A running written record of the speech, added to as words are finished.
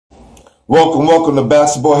Welcome to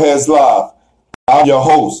Basketball Heads Live. I'm your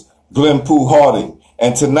host, Glenn Pooh Harding,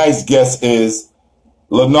 and tonight's guest is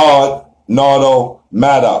Leonard Nardo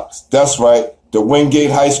Maddox. That's right, the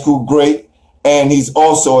Wingate High School great, and he's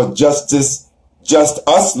also a Just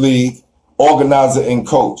Us League organizer and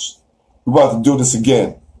coach. We're about to do this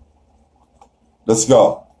again. Let's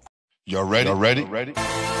go. Y'all ready?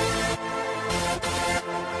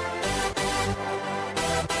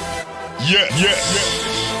 Yeah.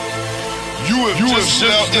 You have just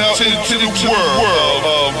stepped into the world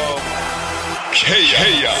of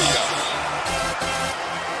chaos.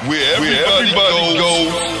 Where everybody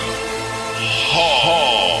goes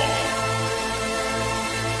hard.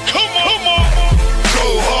 Come on. Go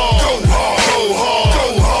hard. Go hard.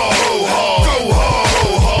 Go hard. Go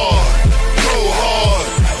hard. Go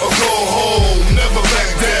hard. Or go home. Never back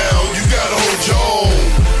down. You gotta hold your own.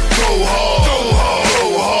 Go hard. Go hard. Go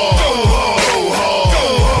hard.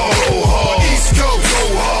 Go hard. East Coast. Go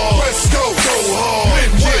hard. West Coast. Go hard.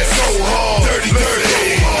 Midwest. Go hard. Dirty.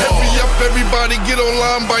 Hurry up, everybody. Get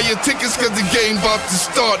online, buy your tickets, cause the game about to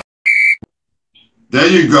start. There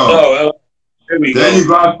you go. There you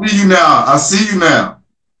go. I see you now.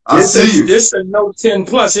 I see you. This is a no 10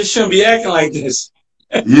 plus. It shouldn't be acting like this.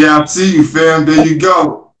 Yeah, I see you, fam. There you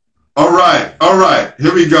go. All right.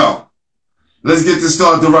 Here we go. Let's get this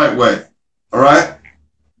started the right way. All right.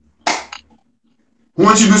 Who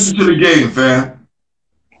wants you to listen to the game, fam?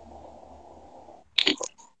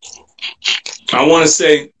 I want to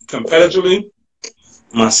say competitively,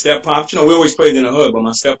 my step pop. You know, we always played in the hood, but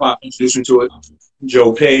my step pop introduced me to it.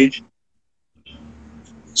 Joe Page.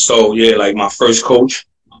 So yeah, like my first coach,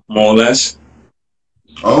 more or less.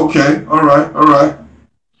 Okay, all right.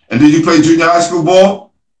 And did you play junior high school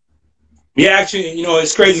ball? Yeah, actually, you know,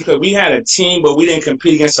 it's crazy because we had a team, but we didn't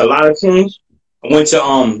compete against a lot of teams. I went to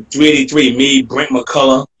 383, me, Brent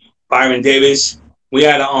McCullough, Byron Davis. We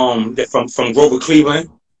had from Grover, Cleveland.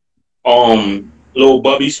 Little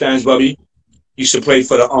Bubby, Spanish Bubby, used to play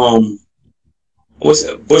for the what's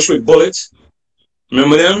it, Bushwick Bullets.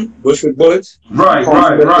 Remember them? Bushwick Bullets? Right.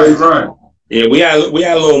 Yeah, we had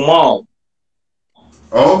a little mall.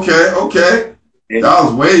 Okay. Yeah. That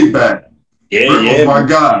was way back. Yeah, Brent was my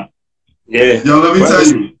guy. Yeah. Yo, let me tell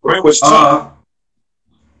you. Brent was tough.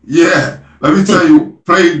 Yeah, let me tell you.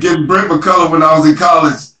 Played against Brent McCullough when I was in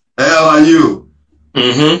college at LIU.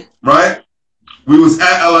 Mm-hmm. Right? We was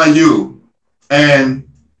at LIU, and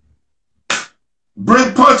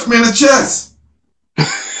Brent punched me in the chest.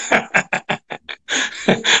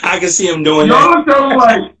 I can see him doing that. Looked at him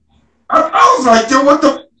like, I was like, yo, what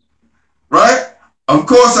the, right? Of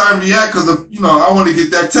course I react because of, I want to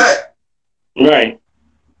get that tech. Right.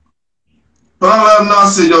 But I let him know, I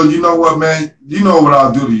said, yo, you know what, man? You know what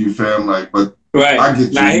I'll do to you, fam. Like, but right. I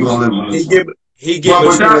get you. You gonna live with this. He gave me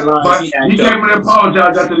and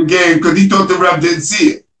apologized after the game because he thought the ref didn't see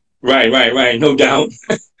it. Right. No doubt.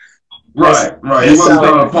 Right. He wasn't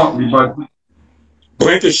trying to pump me, but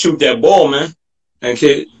Brent could shoot that ball, man.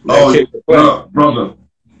 Brother.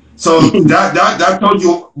 So that told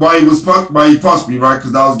you why he punched me, right?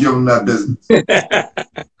 Because I was giving him that business.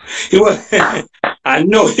 I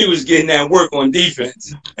know he was getting that work on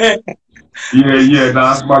defense. Yeah.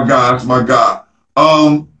 Nah, that's my guy.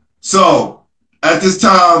 So at this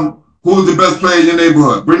time, who's the best player in your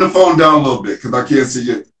neighborhood? Bring the phone down a little bit because I can't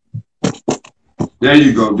see it. There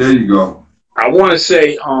you go. I want to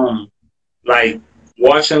say, like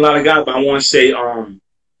watching a lot of guys, but I want to say,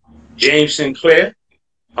 James Sinclair,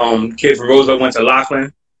 kid from Roosevelt, went to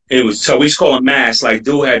Laughlin. It was tough. We used to call him Mass. Like,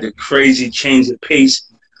 dude had the crazy change of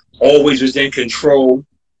pace, always was in control.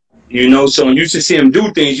 So when you used to see him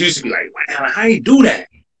do things, you used to be like, wow, how you do that?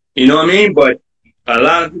 You know what I mean? But a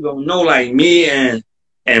lot of people don't know, like me and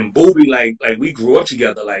Booby, like we grew up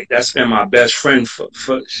together. Like that's been my best friend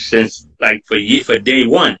since for day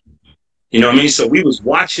one. You know what I mean? So we was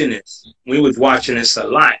watching this. We was watching this a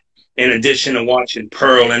lot. In addition to watching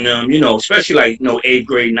Pearl and them, especially like 8th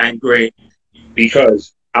grade, 9th grade,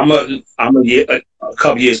 because I'm a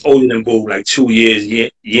couple years older than Boo, like 2 years,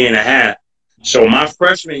 year and a half. So my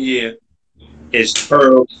freshman year is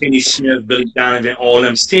Pearl, Kenny Smith, Billy Donovan, all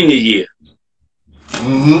them senior year.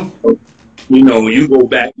 Mm-hmm. When you go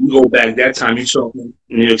back that time, you saw New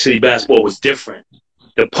York City basketball was different.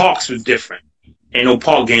 The parks was different. Ain't no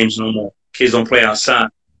park games no more. Kids don't play outside.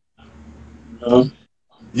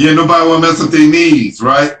 Yeah, nobody want to mess up their knees,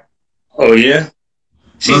 right? Oh, yeah?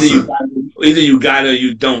 Either you got it or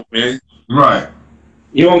you don't, man. Right.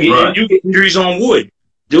 You don't get you get injuries on wood.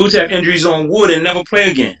 Dudes have injuries on wood and never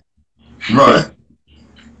play again. Right.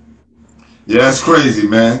 Yeah, that's crazy,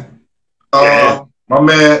 man. Yeah. My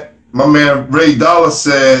man Ray Dollar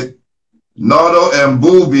said Nardo and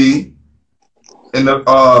Booby in the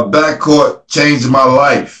backcourt changed my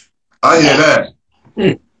life. I hear that.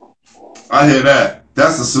 I hear that.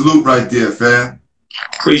 That's a salute right there, fam.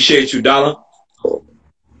 Appreciate you, Dollar.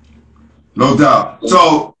 No doubt.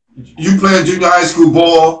 So you play junior high school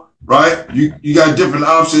ball, right? You got different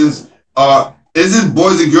options. Is it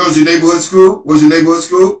boys and girls your neighborhood school? Was your neighborhood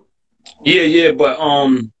school? Yeah, but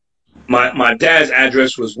my dad's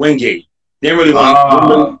address was Wingate. Didn't really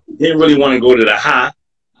want to go to the high.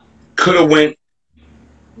 Could have went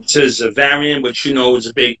to Zavarian, but you know it was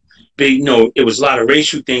a big, you know, it was a lot of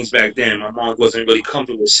racial things back then. My mom wasn't really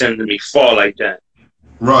comfortable sending me far like that.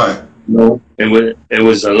 Right. No, it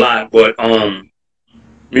was a lot, but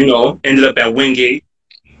you know, ended up at Wingate.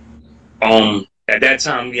 At that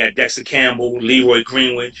time we had Dexter Campbell, Leroy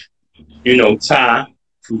Greenwich, you know, Ty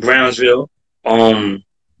from Brownsville,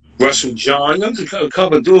 Russell John. There was a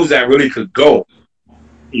couple of dudes that really could go,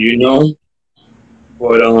 you know.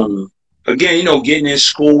 But again, you know, getting in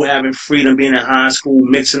school, having freedom, being in high school,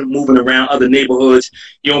 mixing, moving around other neighborhoods,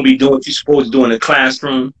 you don't be doing what you're supposed to do in the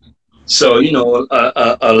classroom. So, you know,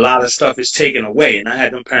 a lot of stuff is taken away, and I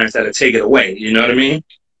had them parents that would take it away. You know what I mean?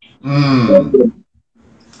 Mm.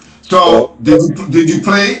 So, did you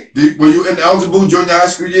play? Were you ineligible junior high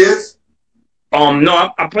school years?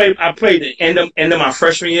 No, I played the end of my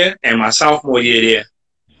freshman year and my sophomore year there,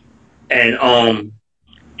 and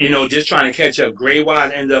you know, just trying to catch up grade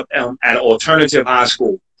wise. Ended up at an alternative high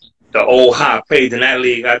school, the old high. Played in that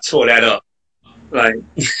league. I tore that up, like.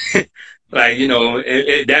 Like, you know,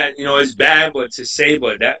 that, you know, it's bad, but to say,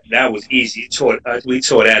 but that was easy. We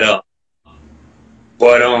tore that up.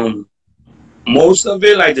 But most of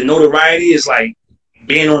it, like the notoriety, is like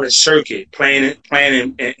being on the circuit, playing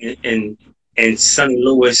in St.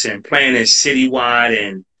 Louis and playing in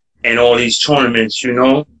citywide and all these tournaments. You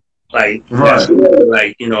know, like that's really,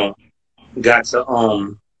 like, you know, got to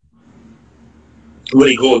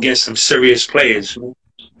really go against some serious players. You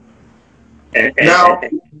know?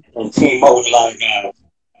 And team mode, a lot of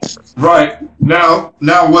guys. Right. Now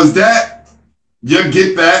was that your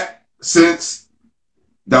get back since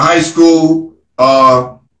the high school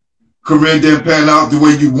career didn't pan out the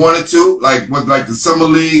way you wanted to? Like, was like the summer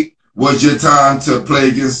league was your time to play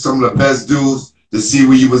against some of the best dudes to see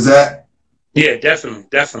where you was at? Yeah, definitely.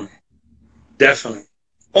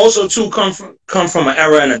 Also, too, come from an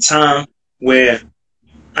era and a time where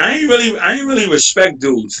I ain't really respect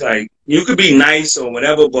dudes. Like, you could be nice or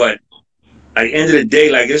whatever, but at the end of the day,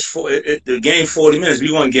 like, the game 40 minutes,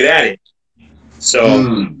 we want to get at it.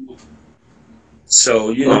 So, so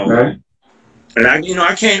you know, and I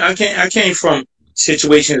came from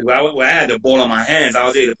situations where I had the ball in my hands. I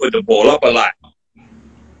was able to put the ball up a lot,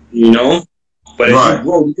 you know. But as you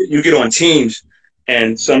grow, you get on teams,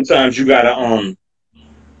 and sometimes you gotta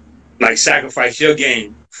like sacrifice your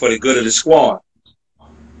game for the good of the squad.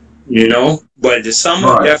 You know, but the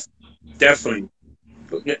summer, definitely.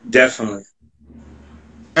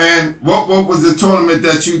 And what was the tournament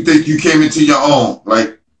that you think you came into your own,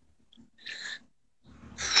 like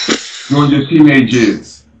during your teenage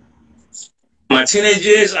years? My teenage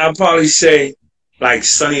years, I'd probably say like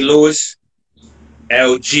Sonny Lewis,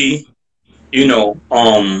 LG, you know,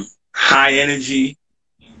 High Energy.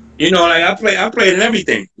 You know, like I played in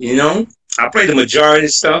everything. You know, I played the majority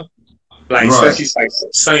of stuff. Like, especially like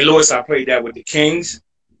St. Louis, I played that with the Kings.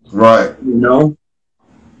 Right. You know?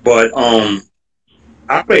 But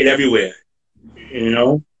I played everywhere. You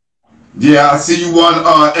know? Yeah, I see you won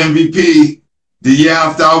MVP the year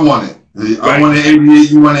after I won it. I won in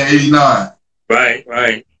 88, you won in 89.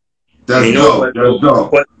 Right. That's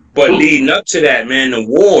dope. But leading up to that, man, the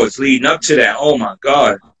wars leading up to that, oh my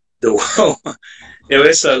God. You know,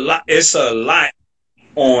 it's a lot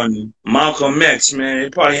on Malcolm X, man.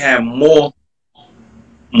 It probably had more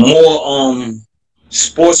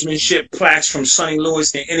sportsmanship plaques from St.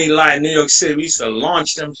 Louis than any lot in New York City. We used to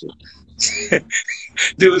launch them.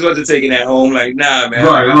 Dudes wasn't taking that home. Like, nah, man.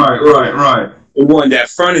 Right. We wanted that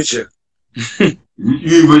furniture. you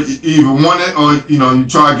either want it or, you know, you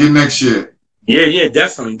try again next year. Yeah,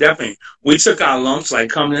 definitely. We took our lumps, like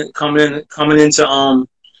coming into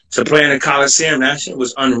to play in the Coliseum. That shit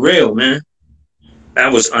was unreal, man.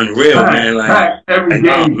 That was unreal, man. Like, every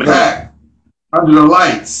game packed under the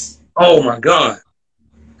lights. Oh my God,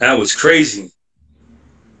 that was crazy.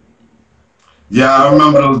 Yeah, I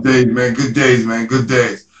remember those days, man. Good days, man. Good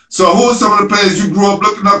days. So, who are some of the players you grew up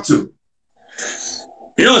looking up to?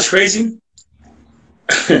 You know what's crazy?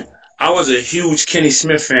 I was a huge Kenny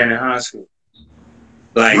Smith fan in high school.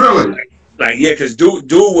 Like, really? Like, yeah, because dude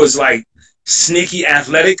was like sneaky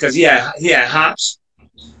athletic because he had hops.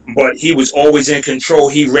 but he was always in control.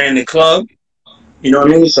 He ran the club. You know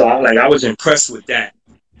what I mean? So I was impressed with that.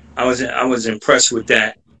 I was impressed with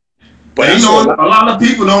that. But and you know, a lot of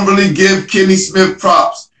people don't really give Kenny Smith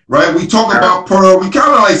props, right? We talk about Pearl. We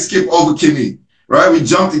kind of like skip over Kenny, right? We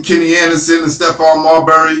jump to Kenny Anderson and Stephon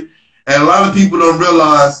Marbury, and a lot of people don't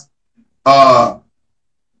realize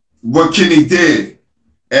what Kenny did.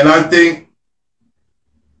 And I think,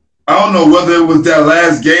 I don't know whether it was that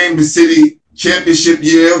last game, the city championship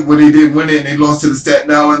year, when they didn't win it and they lost to the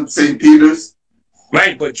Staten Island St. Peter's.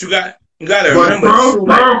 Right, but you got to remember,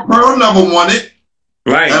 Pearl never won it.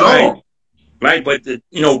 Right, at all. Right, but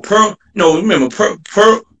Pearl. No, remember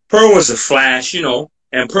Pearl was a flash,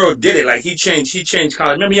 and Pearl did it. Like he changed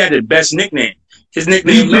college. Remember, he had the best nickname. His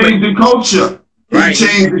nickname. He changed the culture. Right. He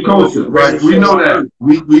changed the culture. Right, we know that.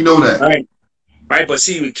 We know that. Right, but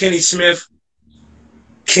see, with Kenny Smith,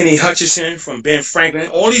 Kenny Hutchinson from Ben Franklin,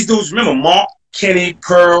 all these dudes. Remember, Mark, Kenny,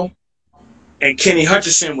 Pearl, and Kenny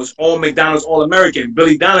Hutchinson was all McDonald's All-American.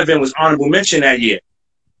 Billy Donovan was honorable mention that year.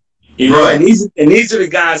 Right. And these are the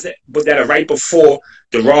guys that are right before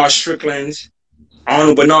the Ross Stricklands,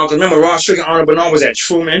 Arnold Bernard. Remember, Ross Strickland, Arnold Bernard was at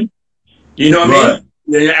Truman. You know what I mean?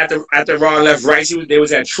 Then after Rod left Rice, they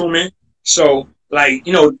was at Truman. So, like,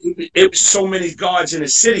 it was so many guards in the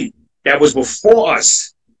city that was before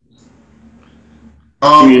us.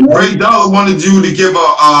 Ray Dollar wanted you to give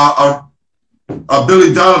a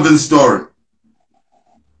Billy Donovan story.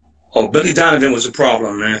 Oh, Billy Donovan was a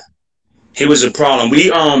problem, man. He was a problem. We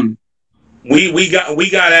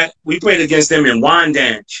played against them in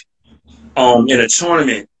Wyandanch, in a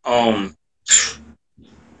tournament.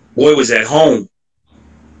 Boy was at home.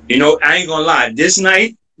 I ain't gonna lie. This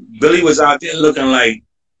night, Billy was out there looking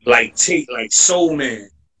like Soul Man.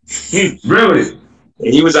 Really?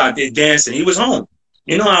 And he was out there dancing. He was home.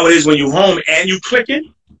 You know how it is when you home and you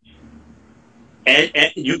clicking, and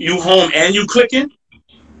you home and you clicking.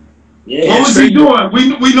 Yeah, what was he doing?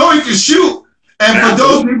 We know he can shoot. And for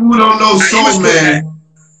those people who don't know Soul Man,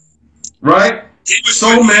 right?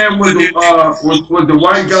 Soul Man was the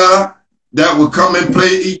white guy that would come and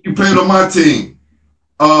play. He played on my team.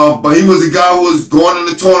 But he was the guy who was going in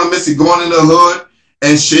the tournaments and going in the hood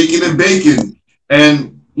and shaking and baking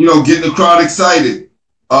and, getting the crowd excited.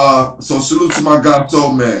 So salute to my guy,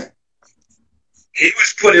 Soul Man. He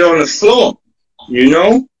was putting on the floor,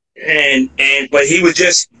 but he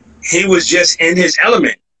was just in his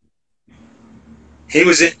element. He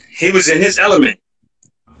was in his element.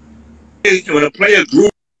 When a player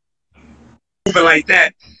moving like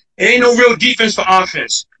that, it ain't no real defense for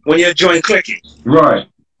offense when you're joint clicking. Right.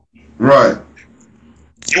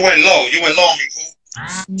 You went low.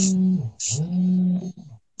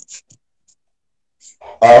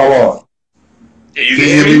 Hold on. Yeah, you can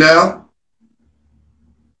hear me now?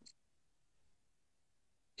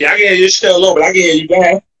 Yeah, I can hear you. You're still low, but I can hear you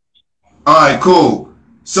back. All right, cool.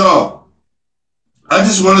 So, I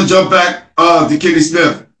just want to jump back to Kenny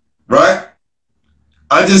Smith, right?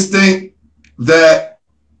 I just think that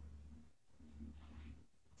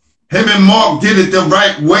him and Mark did it the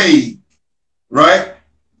right way, right?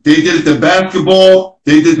 They did it the basketball,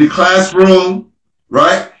 they did the classroom,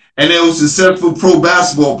 right? And they were successful pro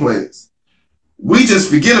basketball players. We just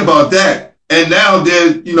forget about that. And now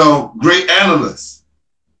they're, great analysts.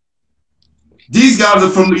 These guys are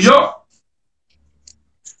from New York.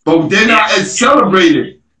 But they're not as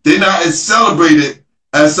celebrated. They're not as celebrated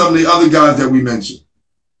as some of the other guys that we mentioned.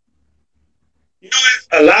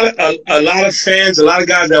 A lot of fans, a lot of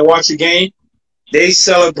guys that watch the game, they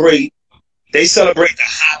celebrate the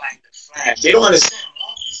highlight, the flash. They don't understand.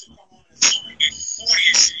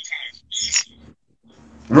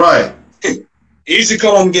 Right. He used to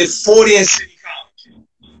come home and get 40 in City College.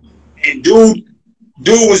 And dude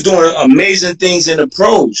was doing amazing things in the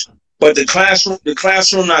pros. But the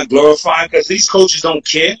classroom not glorified because these coaches don't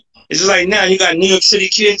care. It's just like now you got New York City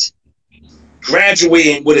kids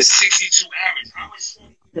graduating with a 62 average. How much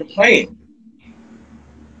they're playing?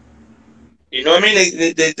 You know what I mean?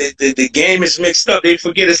 The game is mixed up. They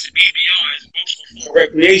forget it's the BBR, it's books before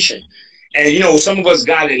recreation. And some of us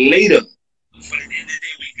got it later. But at the end of the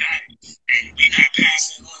day, we got it. And we not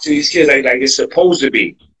passing on to these kids like it's supposed to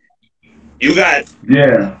be. You got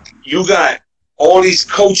all these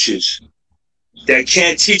coaches that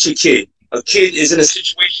can't teach a kid. A kid is in a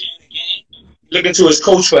situation in the game, looking to his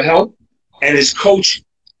coach for help, and his coach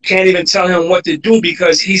can't even tell him what to do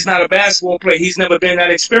because he's not a basketball player. He's never been that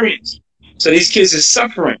experienced. So these kids are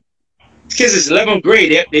suffering. These kids is 11th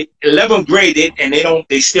grade. They 11th grade, and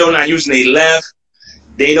they still not using their left.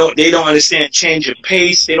 They don't understand change of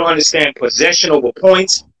pace. They don't understand possession over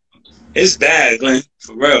points. It's bad, Glenn,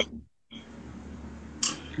 for real.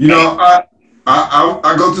 You know,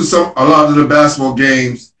 I go to a lot of the basketball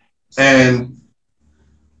games, and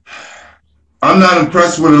I'm not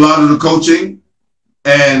impressed with a lot of the coaching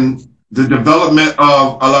and the development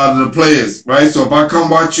of a lot of the players, right? So if I come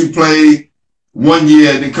watch you play one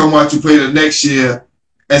year and then come watch you play the next year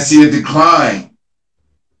and see a decline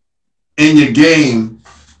in your game,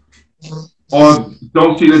 or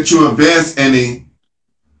don't see that you advance any,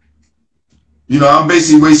 you know, I'm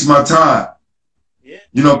basically wasting my time. Yeah.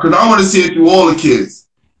 You know, because I want to see it through all the kids.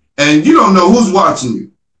 And you don't know who's watching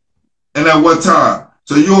you and at what time.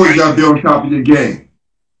 So you always got to be on top of your game.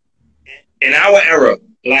 In our era,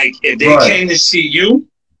 like if they came to see you,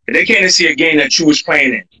 if they came to see a game that you was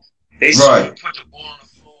playing in, they saw you put the ball on the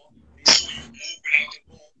floor, they saw you move without the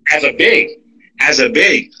ball. As a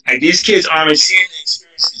big, like these kids aren't seeing the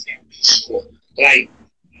experiences that we saw. Like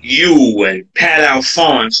you and Pat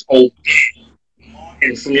Alphonse,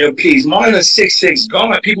 Martin from your P's. Martin a 6'6"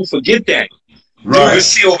 guard. People forget that. Dude could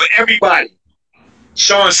see over everybody.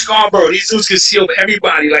 Sean Scarborough, these dudes could see over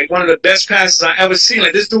everybody. Like one of the best passes I ever seen.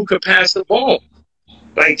 Like this dude could pass the ball.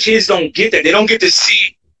 Like kids don't get that. They don't get to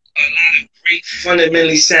see a lot of great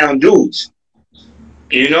fundamentally sound dudes.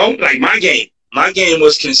 You know, like my game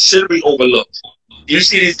was considerably overlooked. You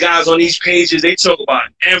see these guys on these pages, they talk about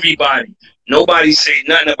everybody. Nobody say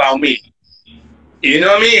nothing about me. You know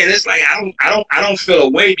what I mean? And it's like I don't feel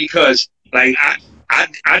away because like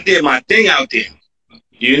I did my thing out there.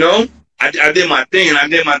 You know? I did my thing, and I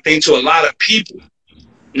did my thing to a lot of people.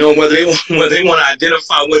 You know, whether they want to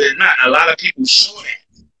identify with it or not, a lot of people saw that.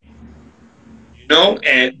 You know,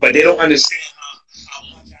 but they don't understand how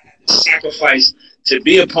much I had to sacrifice to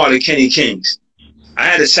be a part of Kenny Kings. I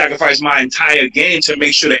had to sacrifice my entire game to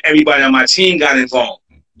make sure that everybody on my team got involved.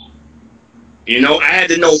 You know, I had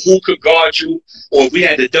to know who could guard you, or if we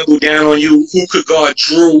had to double down on you, who could guard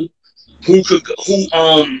Drew, who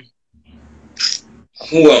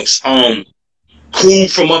else? Cool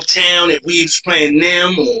from Uptown, if we was playing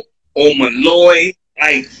them, or Malloy.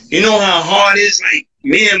 Like, you know how hard it is? Like,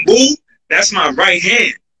 me and Boo, that's my right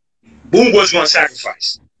hand. Boo was going to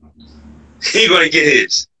sacrifice. He going to get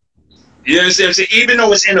his. You understand what I'm saying? Even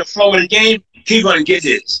though it's in the flow of the game, he going to get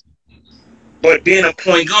his. But being a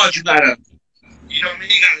point guard, you got to, you know what I mean?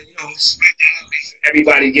 You got to, split that up, make sure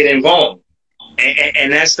everybody get involved.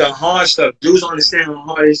 And that's the hard stuff. Dudes don't understand how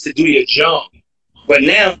hard it is to do your job. But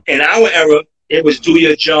now, in our era, it was do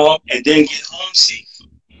your job and then get home safe.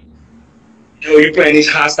 You know, you're playing these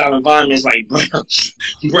hostile environments like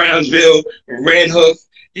Brownsville, Red Hook.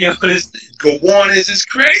 You know, this Gowanus is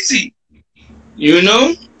crazy. You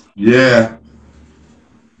know? Yeah.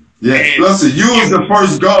 Yeah. And listen, you was the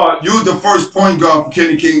first guard. You was the first point guard for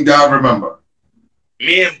Kenny King that I remember.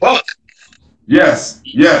 Me and Buck. Yes.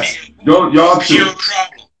 Yes. Y'all too. Pure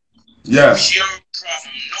problem. Yes. Pure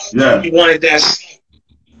problem. Nobody wanted that smoke.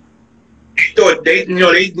 They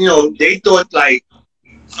thought like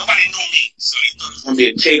nobody knew me, so they thought it was gonna be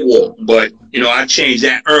a cakewalk. But I changed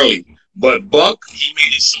that early. But Buck, he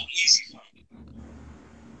made it so easy for me.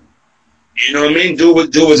 You know what I mean?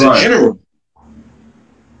 Do as a general.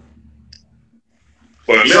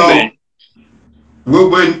 But remember,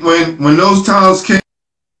 when those times came,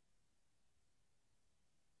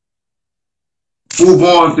 move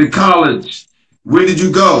on to college. Where did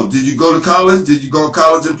you go? Did you go to college? Did you go to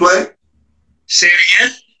college and play? Say it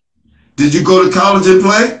again. Did you go to college and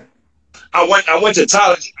play? I went to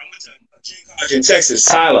college. I went to a junior college in Texas,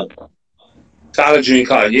 Tyler Junior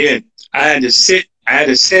College. Yeah, I had to sit a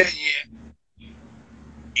year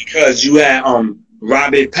because you had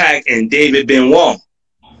Robert Pack and David Benoit.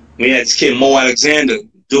 We had this kid Mo Alexander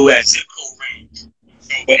do that zip code range.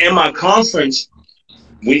 But in my conference,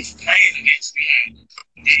 we played against. We had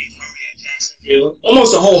Dave Murray at Jacksonville.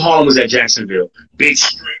 Almost the whole Harlem was at Jacksonville. Big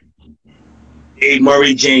Strip. Dave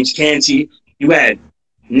Murray, James Canty. You had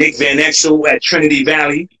Nick Van Exel at Trinity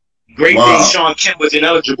Valley. Great thing Sean Kemp was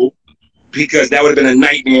ineligible because that would have been a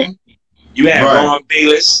nightmare. You had Ron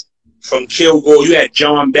Bayless from Kilgore. You had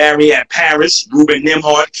John Barry at Paris. Ruben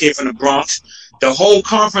Nimhart, kid from the Bronx. The whole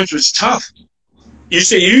conference was tough. You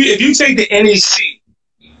see, if you take the NEC,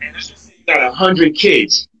 and let's just say you got 100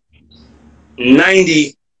 kids,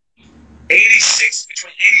 86,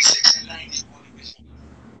 between 86 and 90.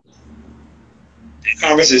 The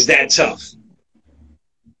conference is that tough.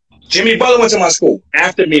 Jimmy Butler went to my school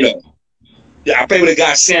after me though. I played with a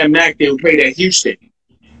guy Sam Mack there who played at Houston.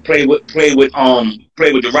 Played with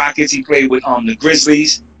the Rockets. He played with the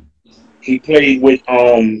Grizzlies. He played with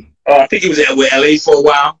I think he was with LA for a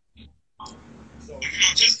while. So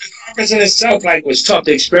just the conference in itself was tough.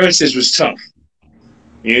 The experiences was tough.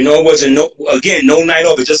 It wasn't no night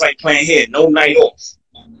off. It's just like playing here, no night off.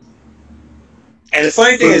 And the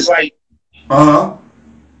funny thing is, like,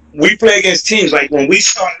 we play against teams, like, when we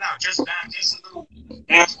started out, just a little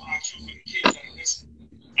basketball IQ for the kids that listen.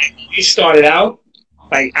 Like, when we started out,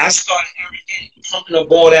 like, I started every game pumping the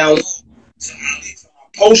ball down low to Ali for my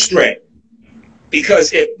post threat.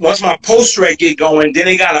 Because once my post threat get going, then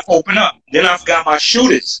they got to open up. Then I've got my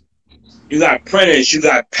shooters. You got Prentice, you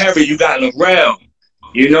got Perry, you got Laurel.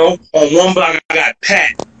 You know, on one block, I got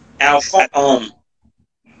Pat, Alpha,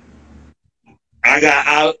 I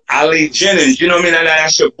got Ali Jennings, you know what I mean?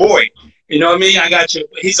 That's your boy. You know what I mean? I got you.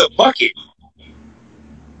 He's a bucket.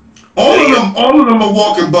 All of them are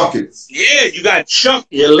walking buckets. Yeah, you got Chuck,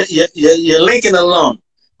 your Lincoln alum.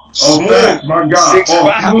 Smooth, my God.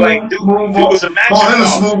 6'5", like, dude was a matchup. And a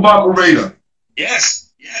smooth operator.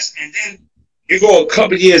 Yes. And then you go a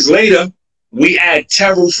couple years later, we add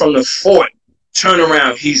Terrell from the Fort.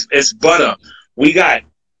 Turnaround, it's butter. We got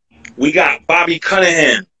Bobby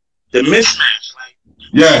Cunningham. The mismatch, like,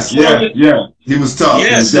 yes, yeah. He was tough.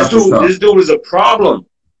 Yes, this dude is a problem.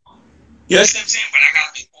 You know what I'm saying? But I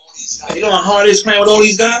gotta make all these guys. You know how hard it is playing with all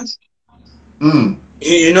these guys?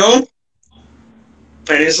 You know?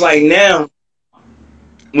 And it's like now,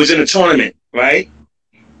 was in a tournament, right?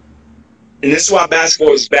 And this is why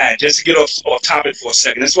basketball is bad. Just to get off topic for a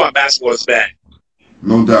second, this is why basketball is bad.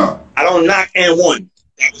 No doubt. I don't knock N1.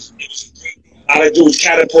 It was a great thing. A lot of dudes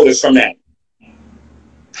catapulted from that.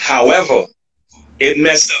 However, it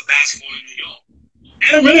messed up basketball in New York.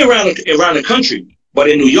 And really around the country, but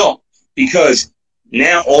in New York. Because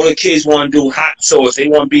now all the kids want to do hot sauce. They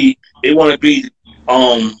want to be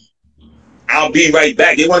I'll be right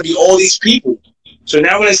back. They want to be all these people. So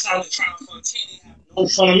now when it's time to try to 14, they have no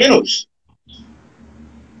fundamentals.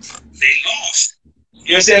 They lost.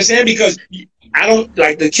 You understand what I'm saying? Because I don't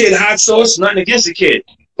like the kid hot sauce, nothing against the kid.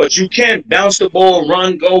 But you can't bounce the ball,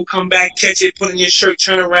 run, go, come back, catch it, put in your shirt,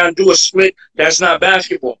 turn around, do a split. That's not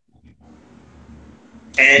basketball.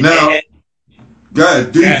 And now, go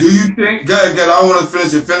ahead. Do you think? Go ahead. I want to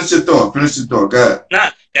finish it. Finish your thought. Go ahead. Nah,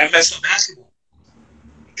 that messed up basketball.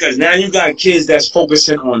 Because now you got kids that's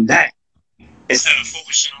focusing on that instead of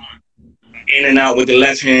focusing on in and out with the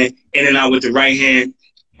left hand, in and out with the right hand,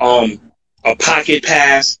 a pocket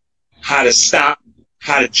pass, how to stop,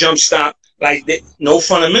 how to jump stop. Like, no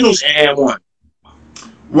fundamentals in N1.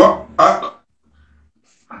 Well, I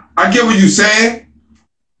get what you're saying,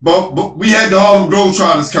 but we had the Harlem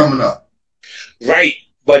Globetrotters coming up. Right,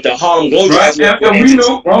 but the Harlem Globetrotters, right?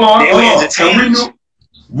 And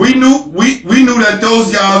we knew, we knew that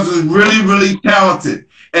those guys was really, really talented.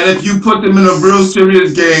 And if you put them in a real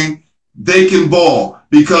serious game, they can ball.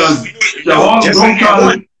 Because the Harlem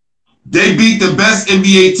Globetrotters, they beat the best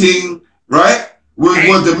NBA team, right?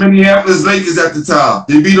 Was the Minneapolis Lakers at the time.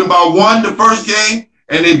 They beat them by 1 the first game,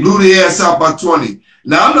 and they blew their ass out by 20.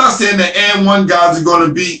 Now, I'm not saying the N1 guys are going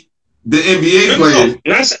to beat the NBA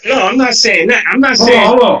players. No, I'm not saying that. I'm not saying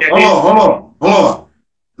Hold on.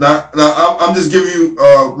 Now, I'm just giving you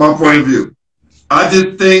my point of view. I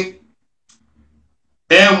just think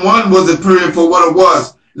N1 was a period for what it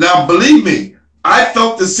was. Now, believe me, I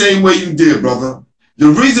felt the same way you did, brother. The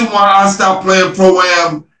reason why I stopped playing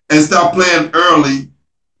Pro-Am and stopped playing early,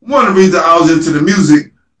 one of the reasons I was into the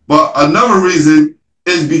music, but another reason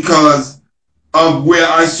is because of where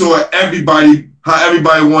I saw everybody, how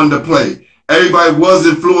everybody wanted to play. Everybody was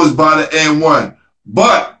influenced by the N1.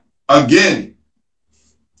 But, again,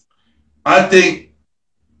 I think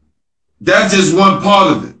that's just one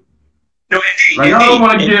part of it. No, indeed. Like, I don't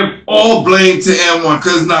want to give all blame to N1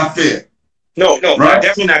 because it's not fair. No, right?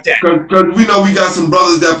 Definitely not that. Because we know we got some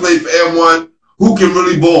brothers that play for N1 who can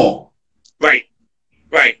really ball. Right.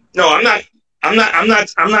 No, I'm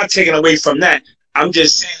not taking away from that. I'm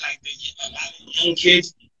just saying, like, a lot of young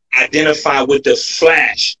kids identify with the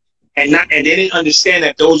flash, and they didn't understand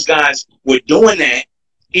that those guys were doing that,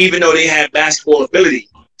 even though they had basketball ability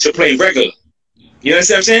to play regular. You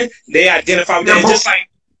understand what I'm saying? They identify with that. It's just like,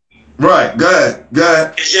 right. Go ahead.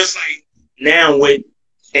 It's just like now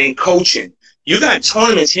in coaching, you got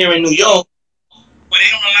tournaments here in New York where they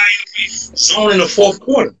don't allow you to play zone in the fourth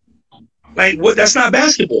quarter. Like, what? That's not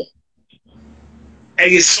basketball.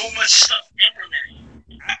 And there's so much stuff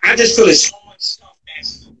implemented. I just feel there's so much stuff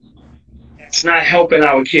that's not helping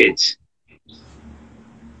our kids.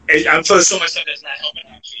 I'm feeling so much stuff that's not helping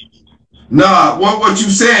our kids. Nah, what you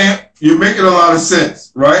saying, you're making a lot of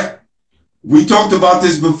sense, right? We talked about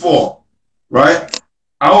this before, right?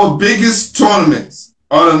 Our biggest tournaments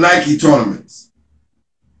are the Nike tournaments,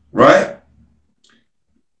 right?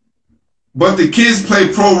 But the kids play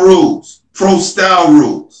pro rules, pro style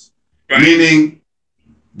rules, right. Meaning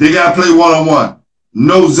they got to play one-on-one,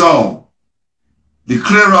 no zone. The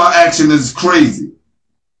clear-out action is crazy.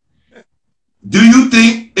 Do you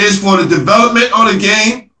think it's for the development of the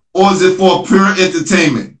game, or is it for pure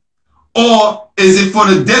entertainment? Or is it for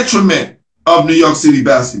the detriment of New York City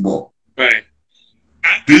basketball? Right.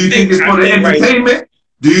 Do you think it's for the entertainment? Right.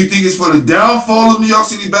 Do you think it's for the downfall of New York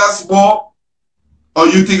City basketball? Or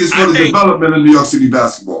you think it's for the development of New York City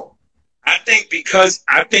basketball? I think because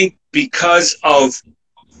of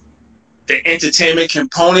the entertainment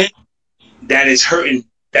component that is hurting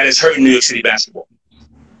New York City basketball.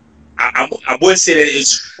 I wouldn't say that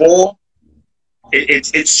it's for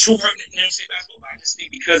it's too hurting New York City basketball. I just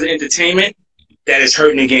think because of entertainment that is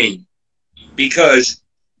hurting the game. Because,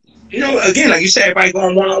 you know, again, like you said, everybody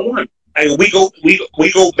going one-on-one. Like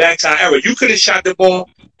we go back to our era. You could have shot the ball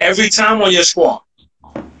every time on your squad,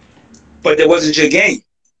 but that wasn't your game.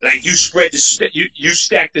 Like you spread you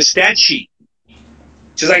stacked the stat sheet.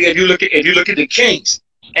 Just like if you look at the Kings,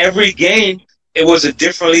 every game it was a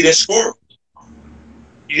different leading scorer.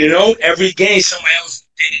 You know, every game somebody else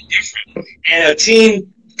did it different, and a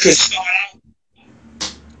team could start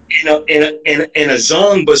out in a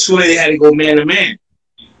zone, but soon they had to go man to man.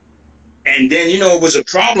 And then, you know, it was a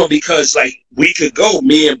problem because, like, we could go.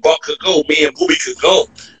 Me and Buck could go. Me and Booby could go.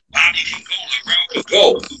 Bobby could go. LaRell could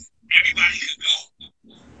go. Everybody could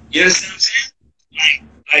go. You understand what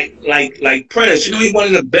I'm saying? Like Prentice, you know, he's one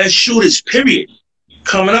of the best shooters, period,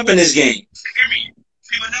 coming up in this game. Period.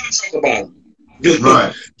 People never talk about him.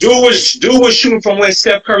 Dude was shooting from where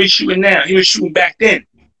Steph Curry's shooting now. He was shooting back then.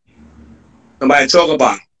 Nobody talk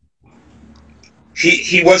about him.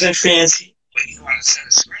 He wasn't fancy, but he knew how to set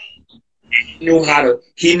a screen. And he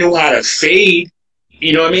knew how to fade,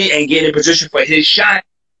 you know what I mean, and get in position for his shot.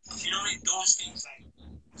 You know what I mean? Those things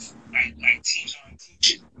like teams aren't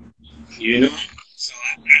teaching. You know? So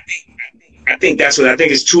I think that's what I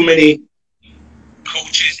think is too many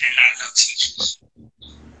coaches and not enough teachers.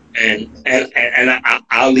 And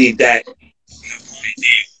I'll leave that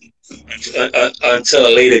until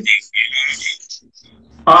a later date.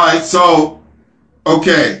 All right, so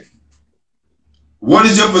okay. What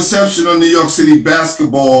is your perception of New York City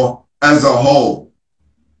basketball as a whole?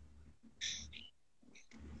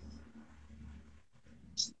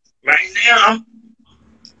 Right now,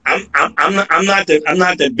 I'm not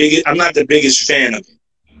the biggest fan of it.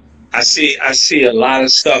 I see a lot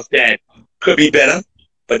of stuff that could be better,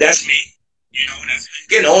 but that's me. You know,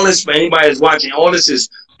 again, all this for anybody that's watching, all this is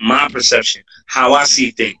my perception, how I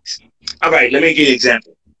see things. All right, let me give you an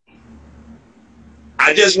example.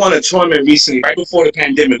 I just won a tournament recently, right before the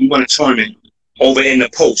pandemic. We won a tournament over in the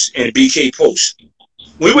post, in the BK post.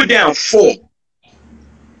 We were down 4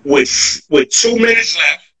 with 2 minutes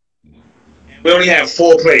left. We only had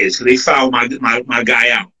 4 players because they fouled my guy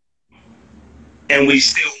out. And we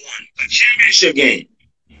still won a championship game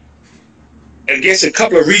against a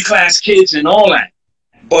couple of reclass kids and all that.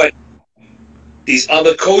 But these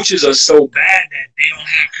other coaches are so bad that they don't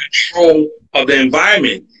have control of the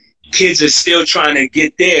environment. Kids are still trying to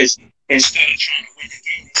get theirs instead of trying to win the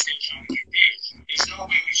game. They're still trying to get theirs. There's no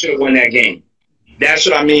way we should have won that game. That's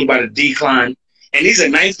what I mean by the decline. And these are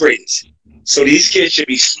 9th graders. So these kids should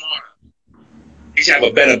be smarter. They should have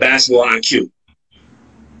a better basketball IQ.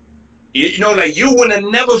 You know, like you would have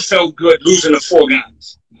never felt good losing to 4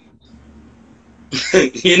 guys.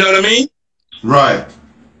 You know what I mean? Right.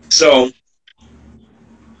 So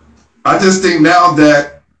I just think now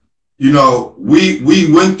that, you know,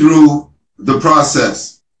 we went through the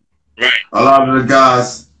process. Right. A lot of the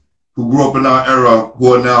guys who grew up in our era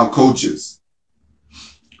who are now coaches.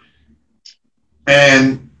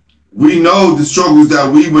 And we know the struggles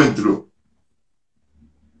that we went through.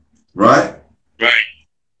 Right? Right.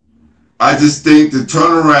 I just think the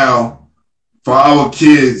turnaround for our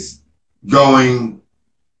kids going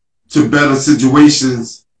to better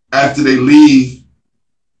situations after they leave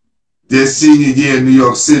their senior year in New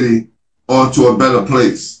York City onto a better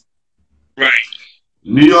place. Right.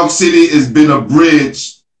 New York City has been a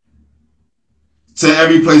bridge to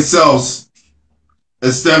every place else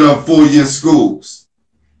instead of 4-year schools.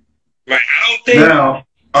 Right. I don't think. Now,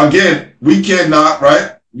 again, we cannot,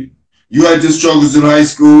 right? You had your struggles in high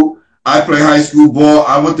school. I play high school ball.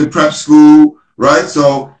 I went to prep school, right?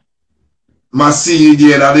 So my senior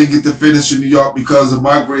year, I didn't get to finish in New York because of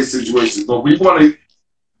my grade situation. But we want to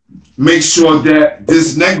make sure that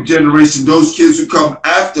this next generation, those kids who come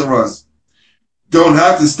after us, don't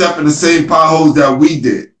have to step in the same potholes that we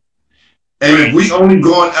did. And if we only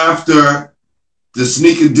going after the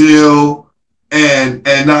sneaker deal and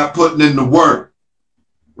not putting in the work,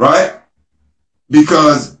 right?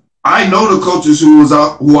 Because I know the coaches who are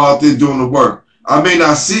out there doing the work. I may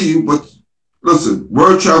not see you, but listen,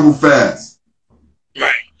 word travel fast.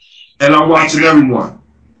 And I'm watching everyone.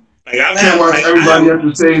 Like I can't watch everybody at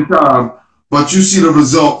the same time, but you see the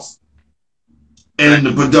results and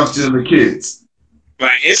the production of the kids.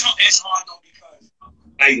 Right. It's hard though because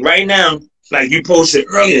like right now, like you posted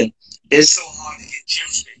earlier, it's so hard to get gym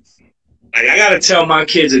space. Like I gotta tell my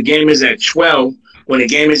kids the game is at 12 when the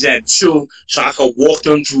game is at 2, so I could walk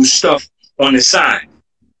them through stuff on the side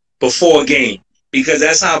before a game. Because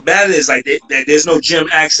that's how bad it is. Like that there's no gym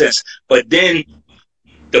access. But then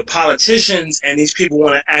the politicians and these people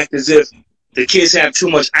want to act as if the kids have too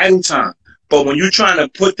much idle time. But when you're trying to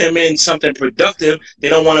put them in something productive, they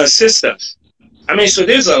don't want to assist us. I mean, so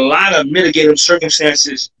there's a lot of mitigating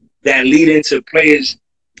circumstances that lead into players'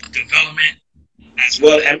 development as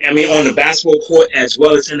well. I mean, on the basketball court as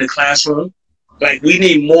well as in the classroom. Like, we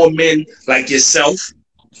need more men like yourself.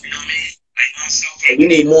 You know what I mean? Like myself. Like, we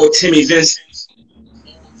need more Timmy Vincents,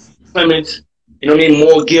 more Clements. You know what I mean?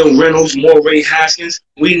 More Gil Reynolds, more Ray Haskins.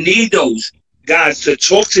 We need those guys to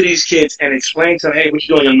talk to these kids and explain to them, hey, what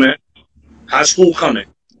you doing, young man? How's school coming?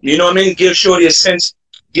 You know what I mean? Give Shorty a sense,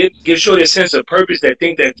 give Shorty a sense of purpose that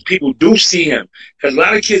think that people do see him. Because a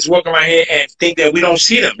lot of kids walk around here and think that we don't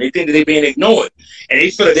see them. They think that they're being ignored. And they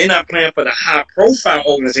feel that they're not playing for the high profile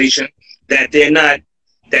organization, that they're not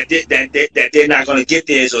they're not going to get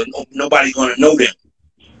theirs or nobody's going to know them.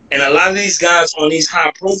 And a lot of these guys on these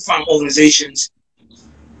high-profile organizations,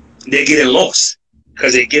 they're getting lost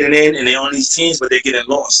because they're getting in and they're on these teams, but they're getting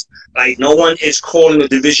lost. Like, no one is calling a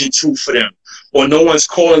Division II for them, or no one's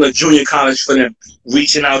calling a junior college for them,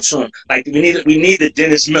 reaching out to them. Like, we need the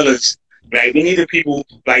Dennis Millers, right? We need the people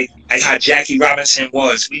like how Jackie Robinson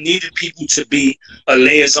was. We needed people to be a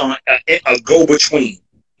liaison, a go-between.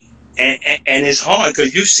 And it's hard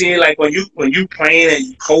because you see, like, when you playing and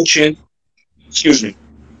you coaching, excuse me,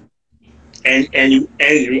 and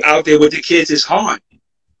you out there with the kids, it's hard.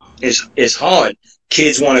 It's hard.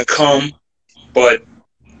 Kids want to come, but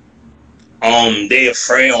they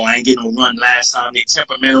afraid, or I ain't getting no run last time. They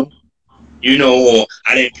temperamental, you know, or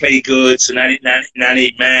I didn't play good, so now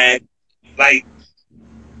they mad. Like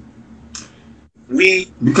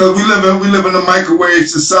because we live in a microwave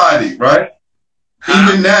society, right?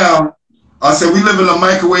 Even now, I said we live in a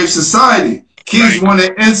microwave society. Kids want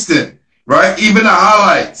it instant, right? Even the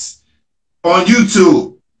highlights on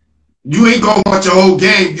YouTube, you ain't gonna watch a whole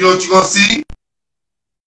game. You know what you're gonna see?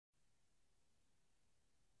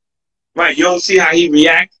 Right, you don't see how he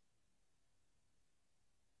reacts.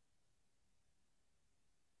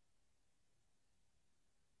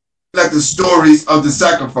 Like the stories of the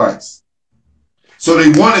sacrifice. So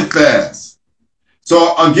they want it fast.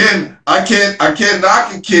 So again, I can't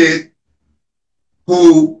knock a kid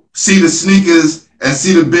who see the sneakers and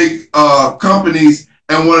see the big companies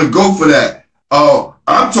and want to go for that.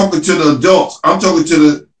 I'm talking to the adults. I'm talking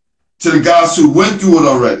to the guys who went through it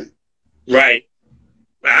already. Right.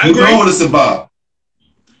 Who know what it's about.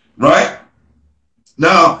 Right?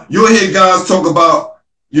 Now, you'll hear guys talk about,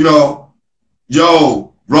 you know,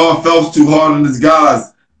 yo, Ron Phelps too hard on his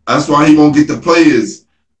guys. That's why he won't get the players.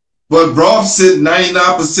 But Rob sent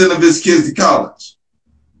 99% of his kids to college.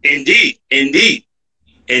 Indeed.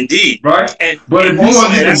 Right? But if you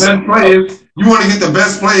want to get the best players, you want to get the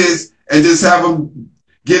best players and just have them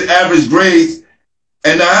get average grades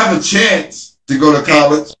and not have a chance to go to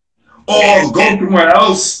college or go somewhere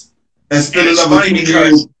else and spend another 2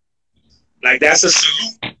 years. Like, that's a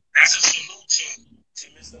salute. That's a salute to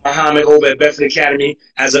Mr. Muhammad over at Bedford Academy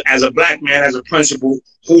as a black man, as a principal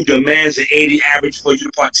who demands an 80 average for you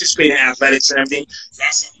to participate in athletics and everything.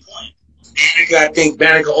 That's the point. I think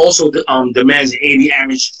Banneker also demands an 80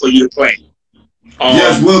 average for you to play.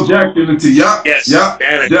 Yes, Will Jackson into yes,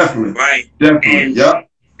 Banneker, definitely, right, definitely,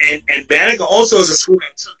 and Banneker also is a school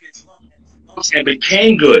that took its lumps and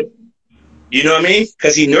became good. You know what I mean?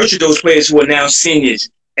 Because he nurtured those players who are now seniors,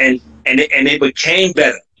 and they became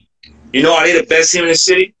better. You know, are they the best team in the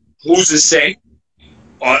city? Who's to say?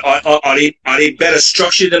 Are they better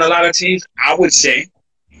structured than a lot of teams? I would say.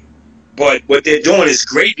 But what they're doing is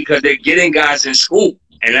great because they're getting guys in school,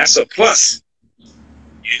 and that's a plus.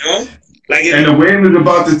 You know? And the wave is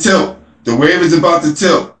about to tilt. The wave is about to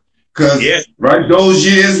tilt. Because, right, those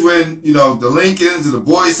years when, you know, the Lincolns and the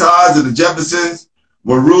Boys Highs and the Jeffersons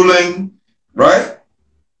were ruling, right?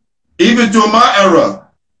 Even through my era,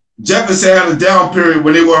 Jefferson had a down period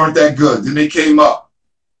when they weren't that good. Then they came up.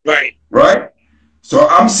 Right. Right? So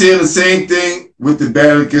I'm seeing the same thing with the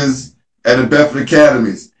Bannekers and the Bedford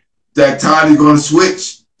Academies. That tide is going to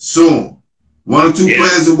switch soon. 1 or 2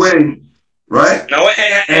 players away, right? No, it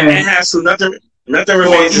has to. Nothing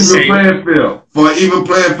remains the same. For an even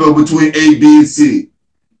playing field between A, B, and C.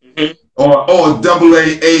 Or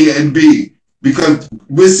AA, A, and B. because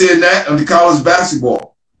we're seeing that in the college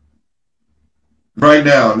basketball right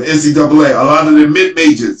now, in the NCAA. A lot of the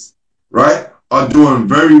mid-majors, right, are doing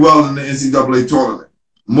very well in the NCAA tournament,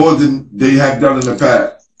 more than they have done in the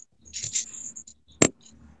past.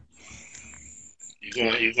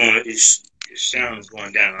 Your sound is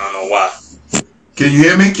going down. I don't know why. Can you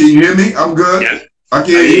hear me? Can you hear me? I'm good. Yeah. I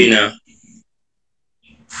can hear you now.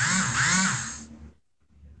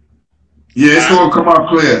 Yeah, it's going to come out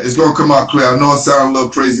clear. It's going to come out clear. I know it sounds a little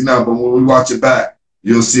crazy now, but when we watch it back,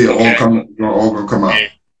 you'll see it all going to come out. Yeah.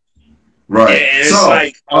 Right. Yeah, so,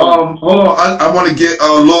 like, hold on. I want to get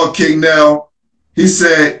Lord King now. He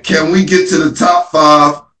said, can we get to the top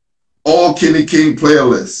 5 all Kenny King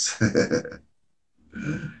playlists?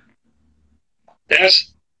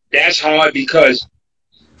 That's hard because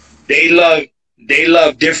they love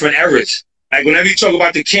different eras. Like whenever you talk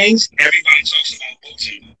about the Kings, everybody talks about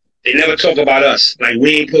Booty. They never talk about us. Like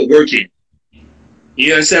we ain't put work in.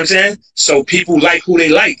 You understand what I'm saying? So people like who they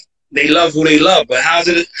like. They love who they love. But how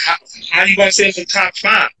are you gonna say it's a top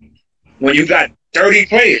 5 when you got 30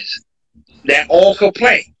 players that all could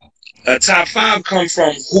play? A top 5 comes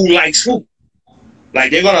from who likes who.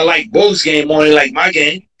 Like they're gonna like Bull's game more than like my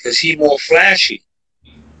game because he more flashy.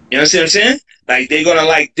 You understand what I'm saying? Like they're gonna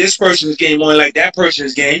like this person's game more than like that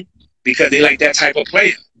person's game because they like that type of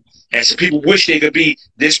player. And so people wish they could be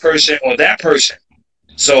this person or that person.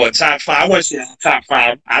 So a top 5, I wouldn't say a top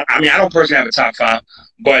 5. I mean, I don't personally have a top 5,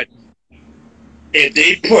 but if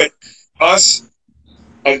they put us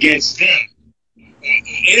against them,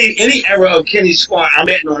 any era of Kenny's squad, I'm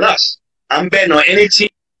betting on us. I'm betting on any team.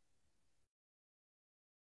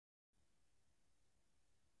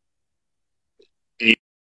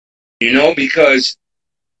 You know, because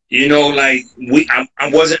you know, like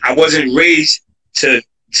I wasn't raised to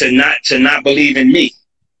not believe in me.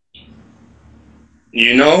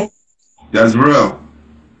 You know? That's real.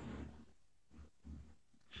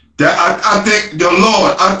 That I think the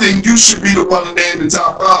Lord, I think you should be the one to name the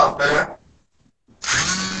top 5, man.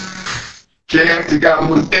 Cam, the guy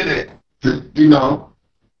who was in it, you know.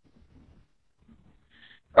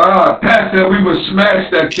 Pat said we would smash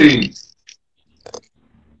that team.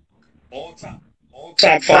 All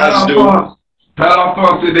top 5 do. Pat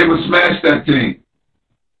Alphonse said they would smash that team.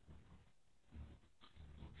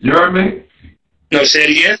 You heard me? No, say it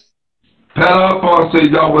again. Pat Alphonse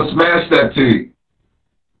said y'all would smash that team.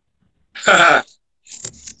 But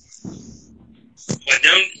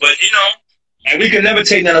you know, and we could never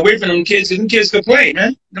take that away from them kids. Them kids could play,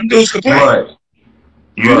 man. Them dudes could play. Right.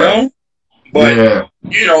 You know? But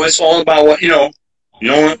you know, it's all about what, you know,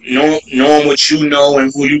 knowing what you know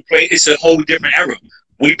and who you play. It's a whole different era.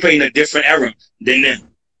 We play in a different era than them.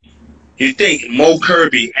 You think Mo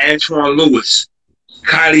Kirby, Antoine Lewis,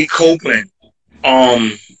 Kylie Copeland,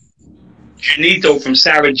 Janito from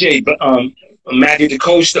Sarah J, Matthew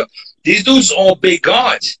DeCosta. These dudes are all big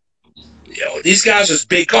guards. Yo, these guys was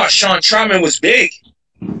big guards. Sean Troutman was big.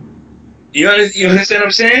 You understand what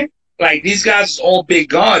I'm saying? Like, these guys are all big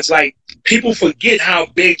guards. Like, people forget how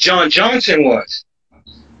big John Johnson was.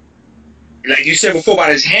 Like you said before about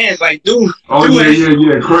his hands, like, dude. Oh,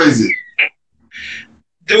 yeah, crazy.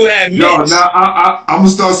 Dude had Yo, mitts. now I'm going to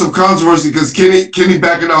start some controversy because Kenny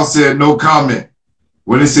backing out said no comment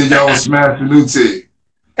when they said y'all was smash the new team.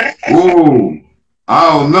 Ooh.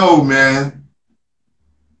 I don't know, man.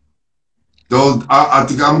 Those, I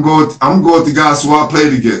think I'm going with the guys who I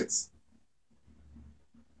played against.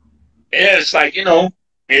 Yeah, it's like, you know,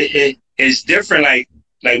 it's different. Like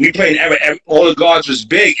we played all the guards was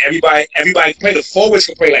big. Everybody played. The forwards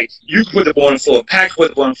could play. Like you could put the ball on the floor, Pat could put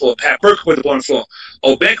the ball on the floor, Pat Burke could put the ball on the floor,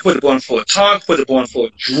 Obed could put the ball on the floor, Tark put the ball on the floor,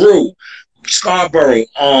 Drew, Scarborough,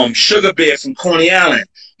 Sugar Bear from Coney Island,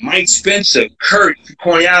 Mike Spencer, Kurt from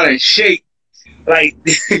Coney Island, Shake. Like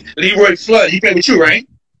Leroy Flood, he played with you, right?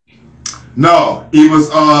 No, he was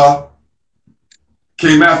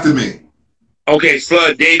came after me. Okay,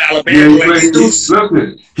 Flood, Dave Alabama. Yeah,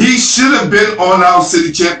 listen, he should have been on our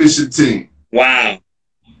city championship team. Wow.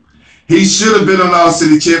 He should have been on our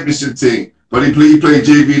city championship team, but he played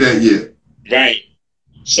JV that year. Right.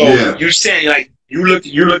 So you're saying like you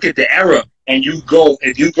look at the era and you go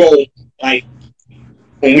like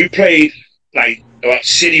when we played like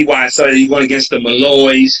citywide, so you're going against the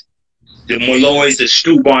Malloys, the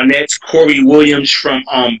Stu Barnetts, Corey Williams from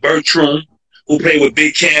Bertram, who played with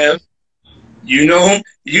Big Kev. You know, right.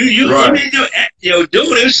 I mean, yo,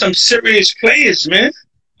 dude, there's some serious players, man.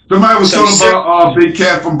 Somebody was talking about Big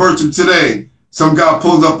Kev from Bertram today. Some guy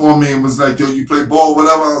pulled up on me and was like, yo, you play ball,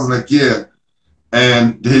 whatever? I was like, yeah.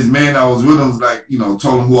 And his man I was with him was like, you know,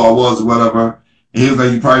 told him who I was or whatever. And he was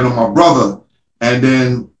like, you probably know my brother. And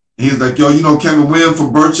then He's like, yo, you know Kevin Wynn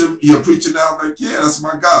from Bircham? He a preacher now? I'm like, yeah, that's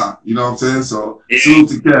my guy. You know what I'm saying? So salute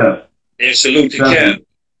to Kev. Yeah, salute to Kev.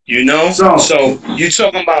 You know? So you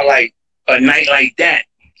talking about like a night like that.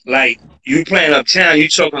 Like you playing uptown, you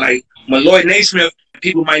talking like Lloyd Naismith,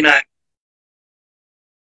 people might not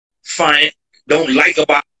don't like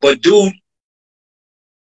about, but dude,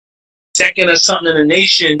 second or something in the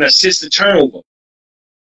nation, assist the turnover.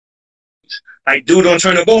 Like dude don't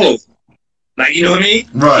turn the ball over. Like, you know what I mean?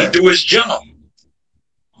 Right. He do his job.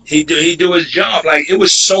 He do his job. Like it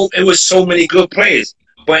was so many good players.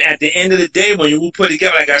 But at the end of the day, when you put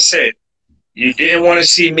together, like I said, you didn't want to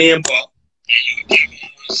see me and Buck, and you didn't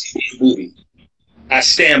want to see me and Booty. I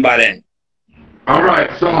stand by that. All right,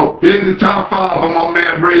 so here's the top 5 of my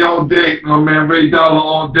man Ray all day, my man Ray Dollar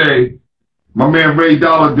all day, my man Ray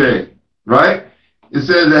Dollar Day, right? It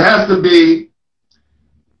says it has to be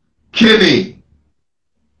Kenny,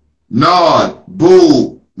 Nod,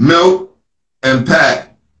 Boo, Milk, and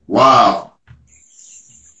Pat. Wow.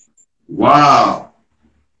 Wow.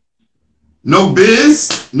 No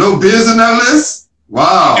Biz? No Biz on that list?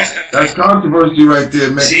 Wow. That's controversy right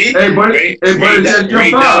there, man. See? Hey, buddy. That's your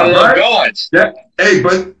five, right? Yeah. Hey,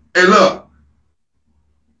 look.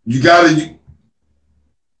 You gotta,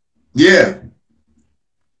 yeah.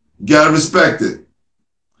 You gotta respect it.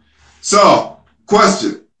 So,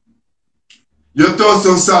 question. Your thoughts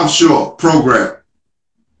on South Shore program?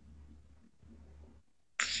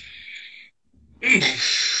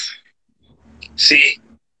 See,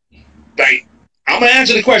 like, I'm going to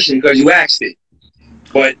answer the question because you asked it.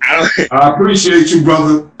 But I don't. I appreciate you,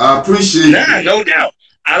 brother. I appreciate you. Nah, no doubt.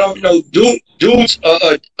 I don't know. Dudes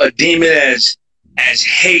deem it as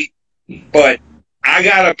hate, but I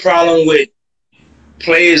got a problem with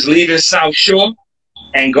players leaving South Shore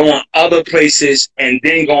and going other places and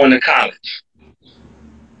then going to college.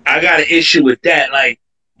 I got an issue with that. Like,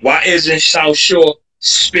 why isn't South Shore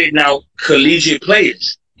spitting out collegiate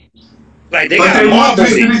players? Like they got a mob over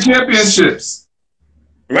there. The championships.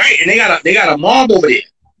 Right, and they got a mob over there.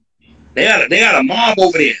 They got a mob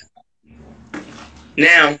over there.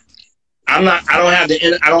 Now, I don't have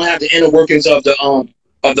the inner workings of the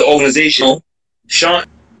organization. Sean,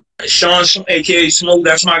 aka Smoke,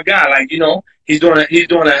 that's my guy. Like, you know, he's doing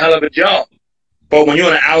a hell of a job. But when you're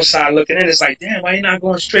on the outside looking in, it's like, damn, why they not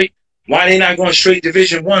going straight? Why they not going straight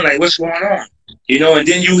Division I? Like, what's going on? You know, and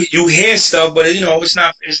then you hear stuff, but you know, it's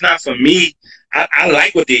not for me. I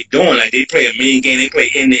like what they're doing. Like, they play a mean game. They play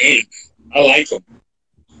end to end. I like them.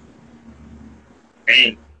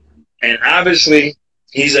 And obviously,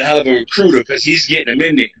 he's a hell of a recruiter because he's getting them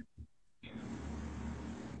in there.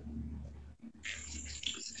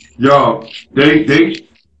 Yo, they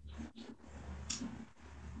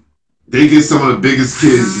get some of the biggest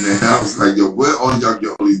kids in the house. Like, yo, where all y'all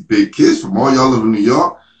get all these big kids from? All y'all live in New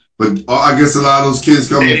York? But I guess a lot of those kids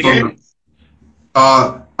coming from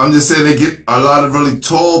I'm just saying they get a lot of really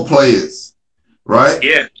tall players, right?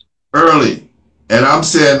 Yeah. Early. And I'm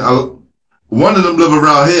saying one of them live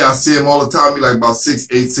around here. I see him all the time. He like about 6'8",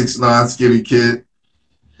 6'9", skinny kid.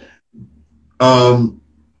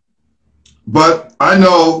 But I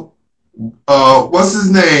know, what's his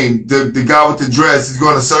name? The guy with the dress. He's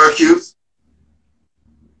going to Syracuse.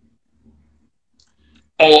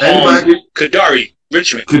 Oh, Kadari,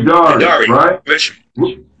 Richmond. Kadari, right?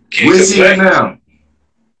 Richmond. Where's he at now?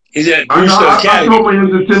 He's at Brewster Academy. I told him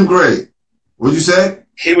he was in 10th grade. What'd you say?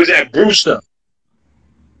 He was at Brewster.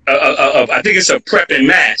 I think it's a prep in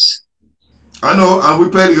Mass. I know. We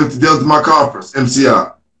played against the Delta my conference,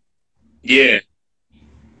 MCI. Yeah.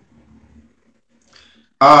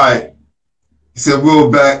 All right. He said,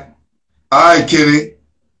 we'll back. All right, Kenny.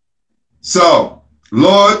 So,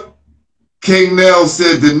 Lord King Nell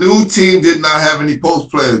said the new team did not have any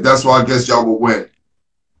post players. That's why I guess y'all will win.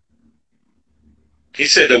 He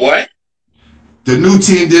said the what? The new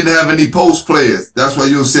team didn't have any post players. That's why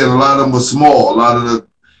you were saying a lot of them were small. A lot of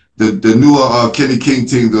the newer Kenny King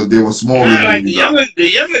teams, they were smaller. Yeah, like the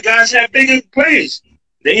younger guys had bigger players.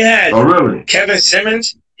 They had Kevin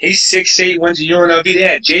Simmons. He's 6'8", went to UNLV. They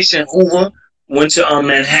had Jason Hoover, went to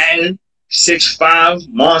Manhattan, 6'5",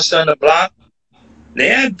 monster on the block. They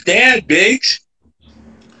had bigs.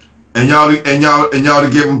 And y'all to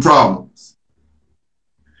give them problems.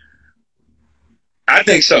 I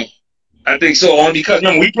think so. Only because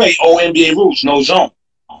remember, we play old NBA rules, no zone.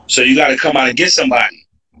 So you got to come out and get somebody.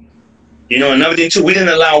 You know, another thing too, we didn't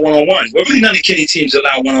allow one-on-ones. Well, really none of the Kenny teams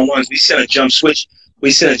allow one-on-ones. We sent a jump switch.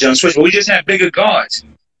 But we just had bigger guards.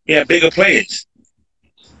 We had bigger players.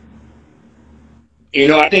 You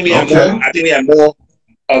know, I think we had more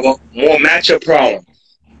matchup problems.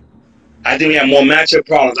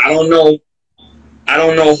 I don't know I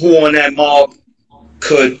don't know who on that mob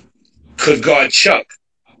could guard Chuck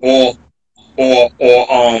or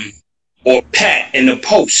Pat in the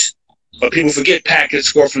post. But people forget Pat could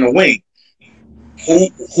score from the wing.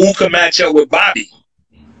 Who could match up with Bobby?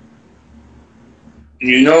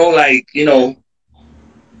 You know, like,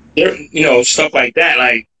 stuff like that.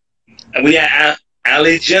 Like, we had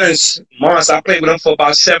Ali Jennings, Morris. I played with him for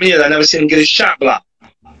about 7 years. I never seen him get his shot blocked.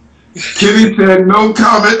 Kenny said, no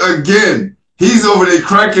comment again. He's over there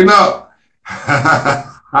cracking up. But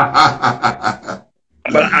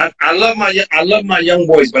I love my young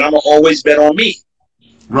boys, but I'm gonna always bet on me.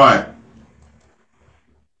 Right.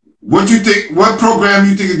 What you think? What program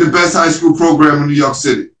you think is the best high school program in New York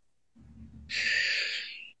City?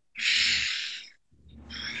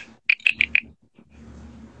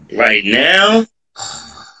 Right now,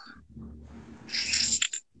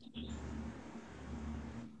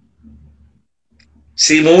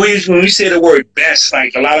 see, when we say the word best,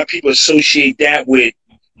 like, a lot of people associate that with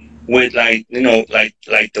like,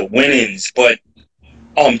 like the winnings. But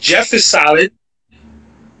Jeff is solid.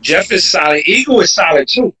 Eagle is solid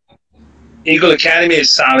too. Eagle Academy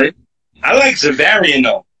is solid. I like Zavarian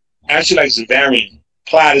though. I actually like Zavarian.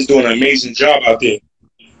 Clyde is doing an amazing job out there.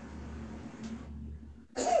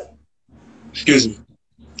 Excuse me.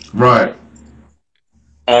 Right.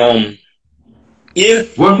 Yeah.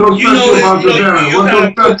 What's so special about Zavarian? You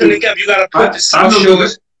gotta put them together. You gotta put the South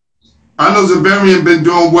Shores. I know Zavarian been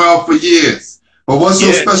doing well for years, but what's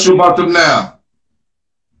so special about them now?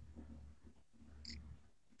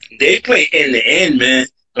 They play in the end, man.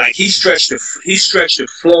 Like, he stretched the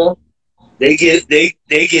floor. They get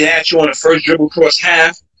at you on the first dribble cross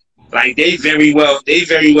half. Like, they very well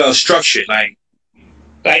structured. I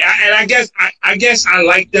guess I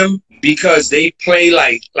like them because they play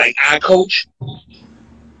like I coach,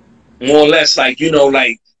 more or less, like,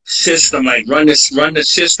 like system, like run the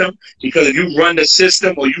system. Because if you run the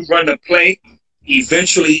system or you run the play,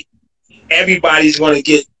 eventually everybody's going to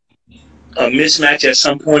get a mismatch at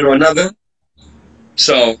some point or another.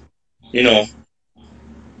 So,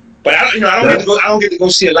 but I don't get to go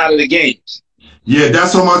see a lot of the games. Yeah,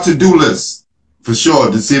 that's on my to-do list for sure,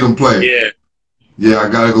 to see them play. Yeah, I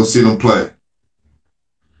gotta go see them play.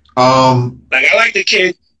 Like, I like the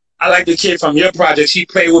kid from your projects. He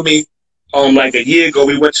played with me like a year ago.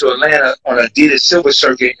 We went to Atlanta on Adidas Silver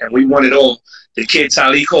Circuit and we won it all. The kid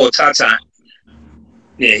Tali called Tata.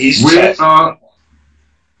 Yeah, he's tough.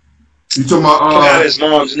 You talking about I forgot his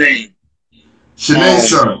mom's name. Shanae's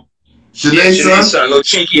son. Shanae's son, little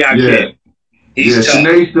chinky out there. He's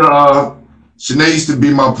tough. Shanae used to be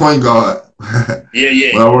my point guard.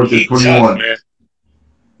 Yeah. When I worked at 21. Tough, man.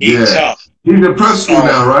 He's tough. He's in prep school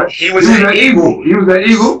now, right? He was at Eagle. He was at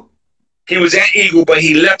Eagle? He was at Eagle, but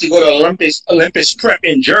he left to go to Olympus Prep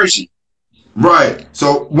in Jersey. Right.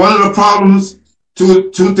 So one of the problems,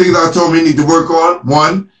 two things I told him he need to work on.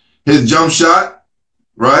 One, his jump shot,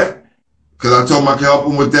 right? Because I told him I could help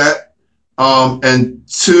him with that. And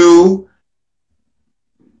two,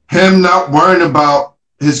 him not worrying about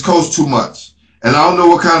his coach too much. And I don't know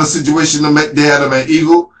what kind of situation they had him at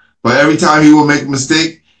Eagle, but every time he will make a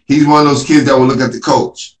mistake, he's one of those kids that will look at the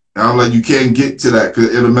coach. And I'm like, you can't get to that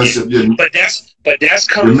because it'll mess up your mental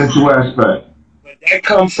aspect. But that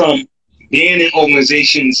comes from being in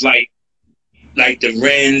organizations like the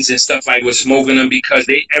Wrens and stuff, like with smoking them, because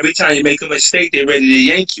every time you make a mistake, they're ready to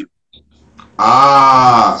yank you.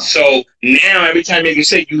 So now every time you make a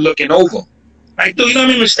mistake, you're looking over. Like, dude, you know how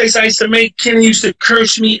many mistakes I used to make? Kenny used to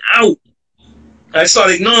curse me out. I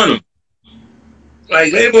started ignoring him.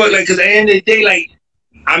 Like, because at the end of the day, like,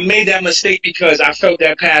 I made that mistake because I felt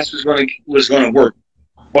that pass was gonna work.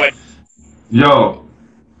 But yo,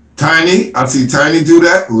 Tiny, I see Tiny do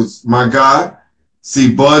that, who's my guy.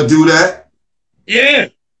 See Bud do that. Yeah.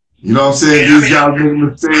 You know what I'm saying? These guys make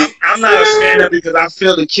mistakes. I'm not a fan of it because I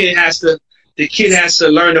feel the kid has to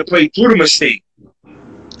learn to play through the mistake.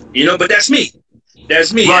 But that's me.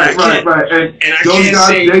 That's me. Right. And those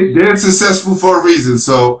guys, they're successful for a reason.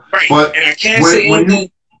 So, right. But and I can't say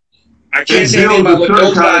anything. I can't say anything about what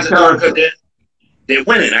those guys are doing because they're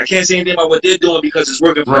winning. I can't say anything about what they're doing because it's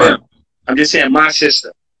working for them. I'm just saying my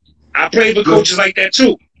system. I played with coaches like that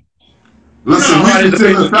too. Listen, we used to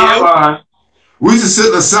sit in the sideline. We used to sit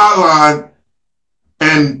in the sideline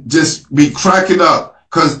and just be cracking up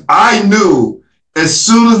because I knew as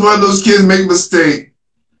soon as one of those kids make a mistake,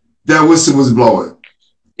 that whistle was blowing.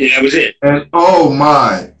 Yeah, that was it. And oh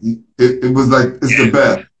my, it was like it's the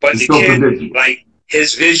best. But it's the kid, like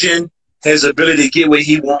his vision, his ability to get what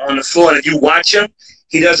he want on the floor. And if you watch him,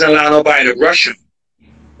 he doesn't allow nobody to rush him.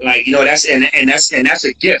 Like, that's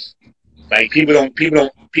a gift. Like people don't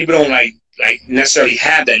like necessarily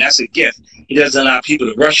have that. That's a gift. He doesn't allow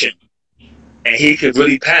people to rush him, and he could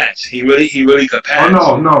really pass. He really could pass.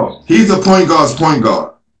 Oh no, he's a point guard's point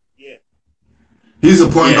guard. Yeah, he's a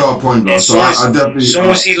point guard. And so I definitely. As soon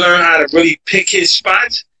as he learn how to really pick his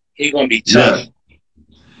spots, he's gonna be tough. Yeah.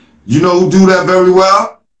 You know who do that very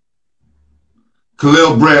well?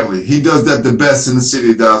 Khalil Brantley. He does that the best in the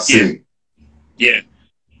city that I've seen. Yeah.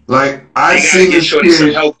 Like I've seen this kid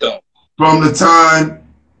some help, though. From the time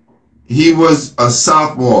he was a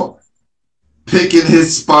sophomore, picking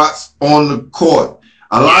his spots on the court.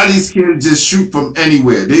 A lot of these kids just shoot from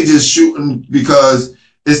anywhere. They just shooting because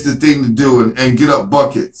it's the thing to do and get up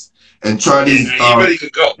buckets and try these. He really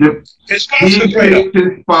could go. His spots he picked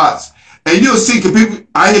his spots, and you'll see. People,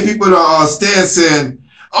 I hear people that stand saying,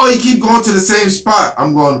 "Oh, he keep going to the same spot."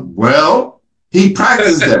 I'm going, well, he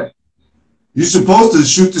practiced that. You're supposed to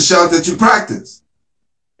shoot the shot that you practice.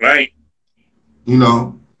 Right. You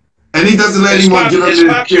know, and he doesn't let anyone get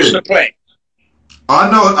under his kid. To play.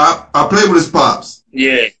 I know. I played with his pops.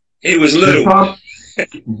 Yeah, he was little.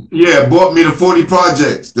 Yeah, bought me the 40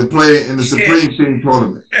 projects to play in the Supreme Team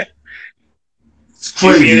tournament. It's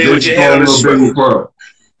crazy. You with your head on the pearl.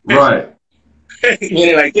 Right.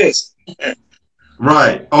 You like this.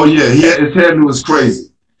 Right. Oh yeah, his handle was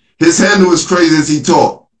crazy. His handle was crazy as he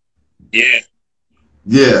taught. Yeah.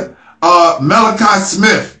 Yeah. Malachi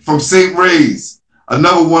Smith from St. Ray's,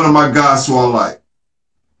 another one of my guys who I like.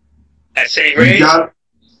 At St. Ray's?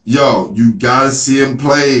 You gotta see him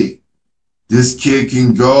play. This kid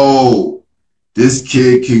can go. This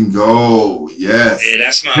kid can go. Yes. Yeah,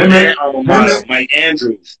 that's my man, Mike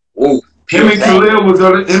Andrews. Ooh, him and Khalil was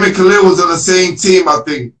on the same team, I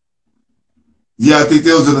think. Yeah, I think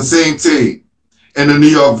they was on the same team in the New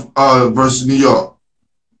York versus New York.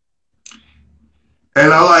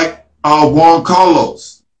 And I like Juan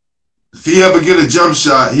Carlos. If he ever get a jump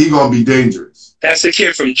shot, he gonna be dangerous. That's the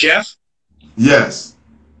kid from Jeff? Yes.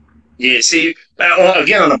 Yeah, see,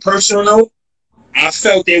 again, on a personal note, I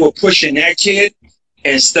felt they were pushing that kid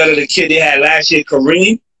instead of the kid they had last year,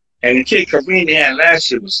 Kareem. And the kid Kareem they had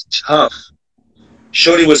last year was tough.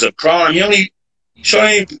 Shorty was a problem.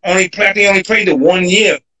 Shorty only played the 1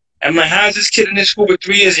 year. I'm like, how's this kid in this school for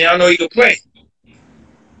 3 years and y'all know he could play?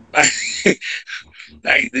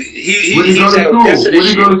 Like where did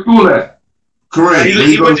he go to school at? Correct.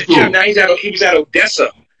 He went to Jeff. Now he was at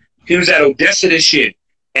Odessa. He was at Odessa this year.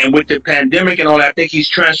 And with the pandemic and all that, I think he's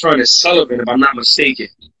transferring to Sullivan, if I'm not mistaken.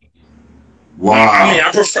 Wow. I mean,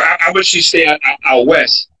 I wish he stay out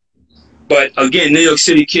west. But again, New York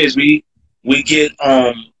City kids, we get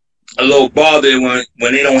a little bothered when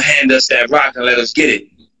they don't hand us that rock and let us get it.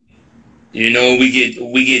 You know, we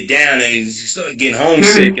get down and start getting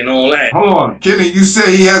homesick Kenny, and all that. Hold on, Kenny, you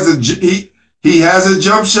say he has a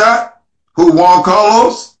jump shot? Who, Juan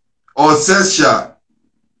Carlos or a set shot?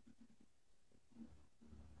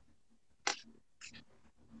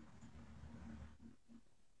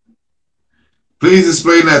 Please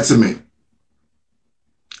explain that to me.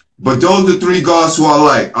 But those are the three guards who I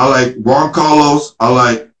like. I like Juan Carlos, I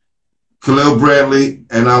like Khalil Brantley,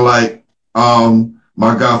 and I like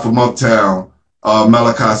my guy from Uptown,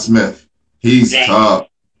 Malachi Smith. He's tough.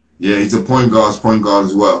 Yeah, he's a point guard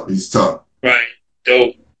as well. He's tough. Right.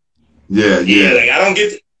 Dope. Yeah. Like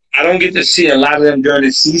I don't get to see a lot of them during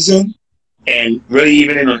the season, and really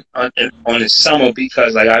even on the summer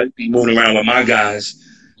because like I be moving around with my guys.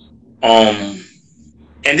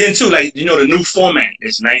 And then too, like, you know, the new format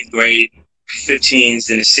is 9th grade, 15s,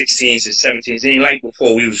 then the 16s and 17s. It ain't like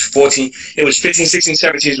before we was 14. It was 15, 16,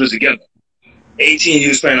 17s was together. 18, you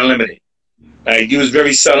was playing unlimited. Like, you was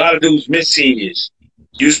very a lot of dudes missed seniors.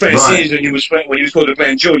 You was playing seniors when you was supposed to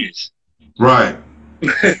play juniors. Right.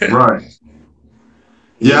 Right.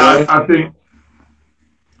 Yeah, I think.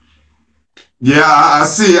 Yeah, I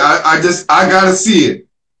see. I gotta see it.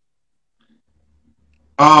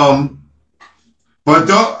 But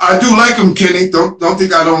I do like him, Kenny. Don't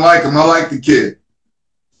think I don't like him. I like the kid.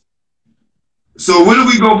 So where do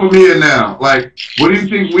we go from here now? Like, what do you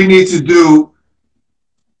think we need to do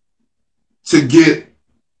to get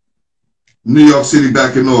New York City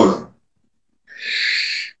back in order?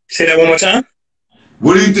 Say that one more time.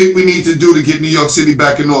 What do you think we need to do to get New York City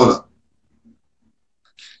back in order?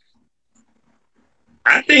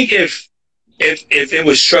 I think if it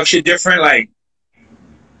was structured different, like,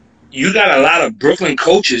 you got a lot of Brooklyn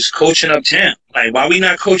coaches coaching uptown. Like, why we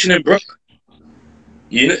not coaching in Brooklyn?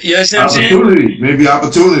 You know what I'm saying? Opportunities, maybe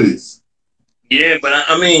opportunities. Yeah, but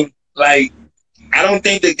I mean, like, I don't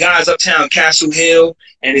think the guys uptown, Castle Hill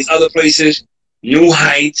and these other places, New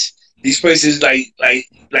Heights, these places, like I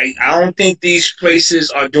don't think these places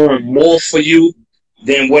are doing more for you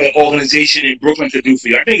than what an organization in Brooklyn could do for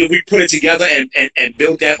you. I think if we put it together and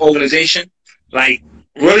build that organization, like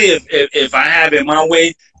really, if I have it my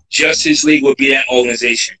way, Justice League would be that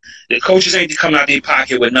organization. The coaches ain't coming out their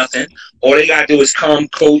pocket with nothing. All they gotta do is come,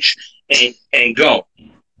 coach, and go.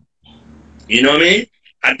 You know what I mean?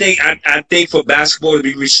 I think for basketball to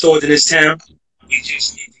be restored to this town,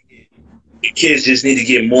 the kids just need to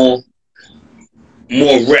get more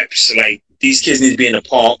reps. Like these kids need to be in the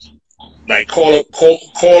park. Like call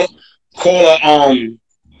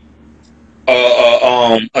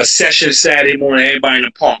a session Saturday morning, everybody in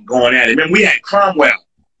the park going at it. Remember, we had Cromwell.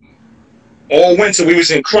 All winter we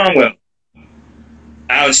was in Cromwell.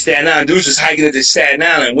 Out in Staten Island. Dudes was hiking into Staten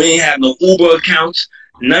Island. We ain't have no Uber accounts.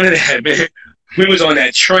 None of that, man. We was on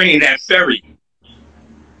that train, that ferry.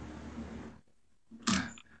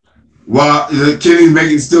 Well,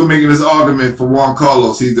 Kenny's still making this argument for Juan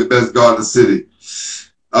Carlos. He's the best guard in the city.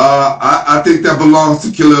 I think that belongs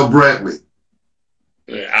to Khalil Brantley.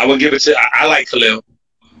 I would give it to. I like Khalil.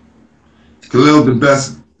 Khalil, the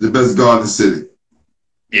best guard in the city.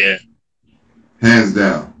 Yeah, hands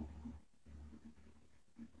down.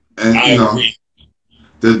 And I agree.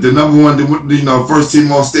 The number one, first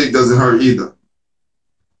team all state doesn't hurt either.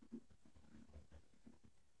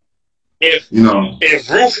 If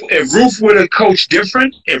Ruth would have coached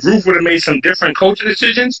different, if Ruth would have made some different coaching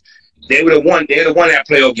decisions, they would have won. They'd have won that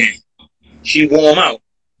playoff game. She wore him out.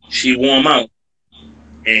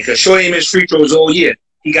 And because Shorty missed free throws all year,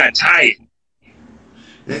 he got tired.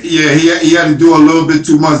 Yeah, he had to do a little bit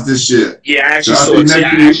too much this year. Yeah, I actually saw the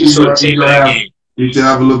tape of that game. He should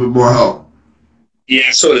have a little bit more help. Yeah,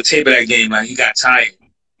 I saw the tape of that game. Like, he got tired.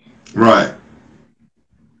 Right.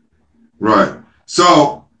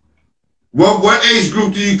 So, what age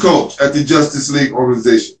group do you coach at the Justice League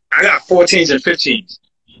organization? I got 14s and 15s.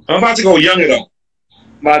 I'm about to go younger, though.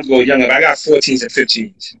 But I got 14s and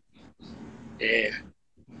 15s. Yeah.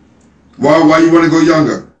 Why you want to go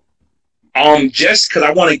younger? Just because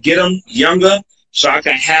I want to get them younger so I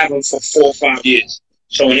can have them for 4 or 5 years.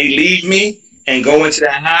 So when they leave me and go into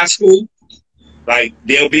that high school, like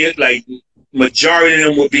they'll be like majority of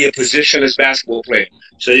them will be a positionless basketball player.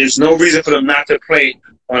 So there's no reason for them not to play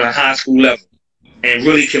on a high school level and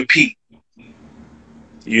really compete.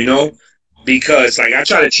 Because like I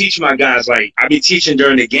try to teach my guys, like I be teaching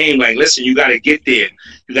during the game, like listen, you got to get there.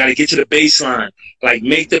 You got to get to the baseline. Like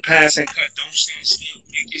make the pass and cut. Don't stand still.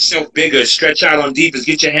 Make yourself bigger. Stretch out on defense.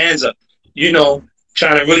 Get your hands up.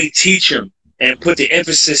 Trying to really teach him and put the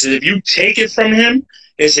emphasis. If you take it from him,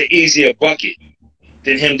 it's an easier bucket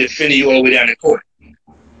than him defending you all the way down the court.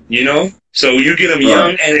 So you get them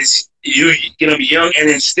young and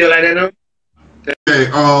instill that in them.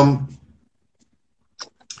 Okay.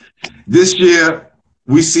 This year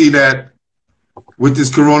we see that with this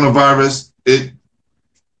coronavirus, it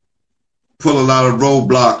put a lot of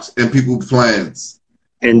roadblocks in people's plans.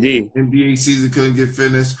 Indeed. NBA season couldn't get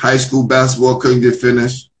finished. High school basketball couldn't get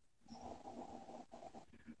finished.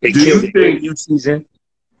 It killed the AAU season.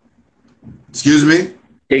 Excuse me?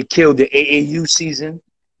 It killed the AAU season.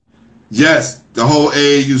 Yes, the whole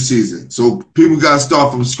AAU season. So people got to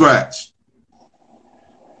start from scratch.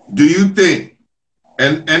 Do you think,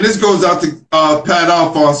 and this goes out to Pat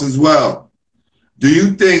Alphonse as well, do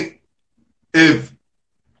you think if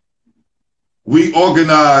we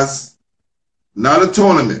organize not a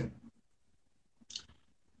tournament,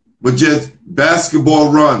 but just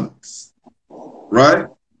basketball runs, right?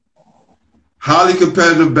 Highly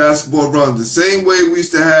competitive basketball runs, the same way we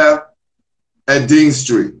used to have at Dean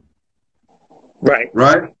Street. Right.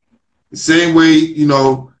 The same way,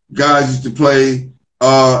 guys used to play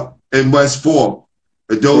in West Fork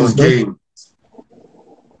at those games.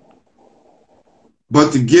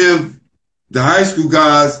 But to give the high school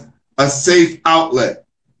guys a safe outlet,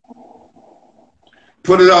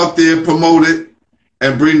 put it out there, promote it,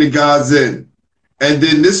 and bring the guys in. And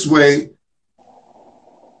then this way,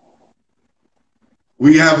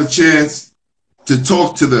 we have a chance to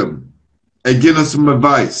talk to them and give them some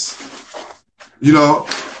advice.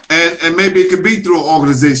 And maybe it could be through an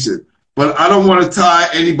organization. But I don't want to tie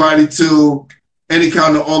anybody to any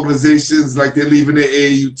kind of organizations like they're leaving their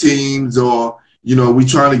AAU teams or, we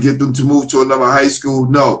trying to get them to move to another high school.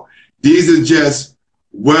 No, these are just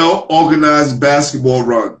well-organized basketball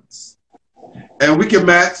runs. And we can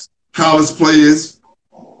match college players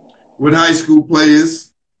with high school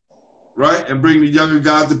players, right? And bring the younger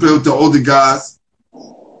guys to play with the older guys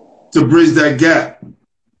to bridge that gap.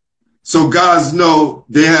 So guys know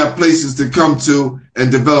they have places to come to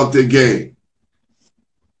and develop their game.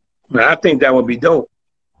 I think that would be dope.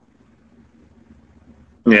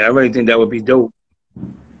 Yeah, I really think that would be dope.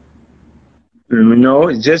 You know,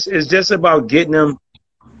 it's just about getting them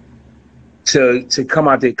to come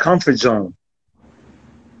out their comfort zone.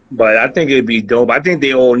 But I think it'd be dope. I think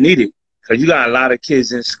they all need it, because you got a lot of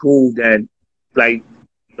kids in school that, like,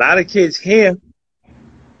 a lot of kids here,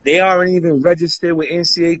 they aren't even registered with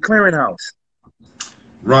NCAA Clearinghouse.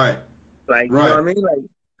 Right. Like, you know what I mean?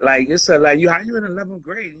 Like it's like you in 11th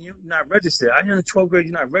grade and you're not registered. Are you in the 12th grade?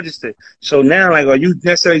 You're not registered. So now, like, are you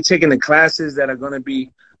necessarily taking the classes that are going to be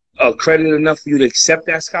accredited enough for you to accept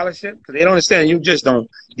that scholarship? Because they don't understand. You just don't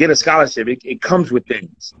get a scholarship. It comes with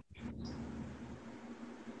things.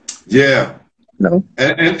 Yeah. No.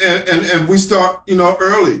 And we start,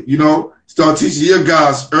 early. Start teaching your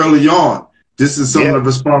guys early on. This is some of the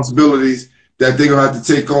responsibilities that they're gonna have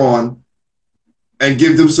to take on, and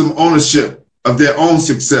give them some ownership of their own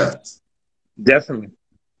success. Definitely.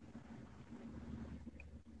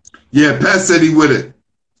 Yeah, Pat said he with it.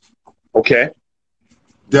 Okay.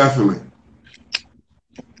 Definitely.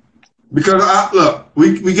 Because look,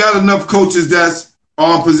 we got enough coaches that's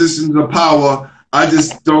on positions of power. I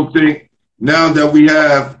just don't think now that we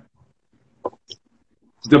have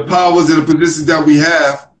the powers and the positions that we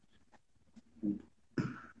have,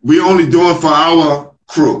 we only do it for our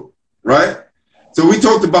crew, right? So we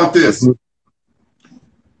talked about this.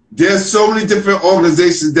 There's so many different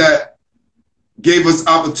organizations that gave us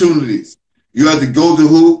opportunities. You had the Golden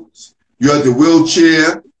Hoops, you had the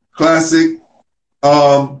Wheelchair Classic,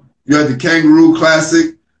 you had the Kangaroo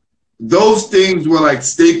Classic. Those things were like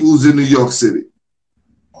staples in New York City.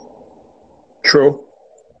 True.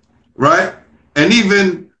 Right? And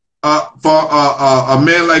even for a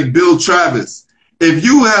man like Bill Travis, if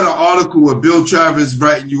you had an article with Bill Travis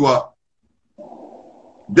writing you up,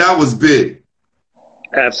 that was big.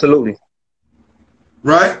 Absolutely.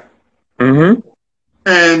 Right? Mm-hmm.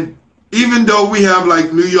 And even though we have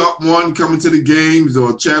like New York 1 coming to the games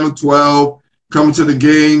or Channel 12 coming to the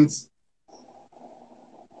games,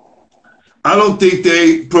 I don't think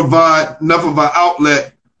they provide enough of an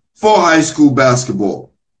outlet for high school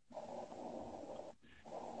basketball.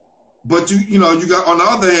 But you got, on the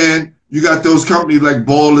other hand, you got those companies like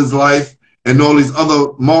Ball is Life and all these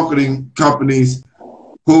other marketing companies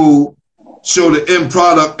who show the end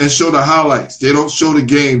product and show the highlights. They don't show the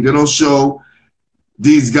game. They don't show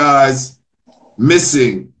these guys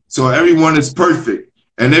missing. So everyone is perfect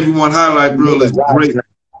and everyone highlight reel is great.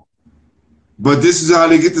 But this is how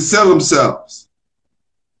they get to sell themselves.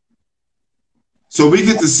 So we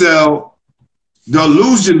get to sell the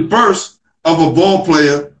illusion first of a ball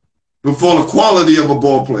player before the quality of a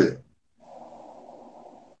ball player.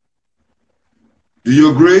 Do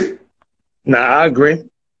you agree? Nah, I agree.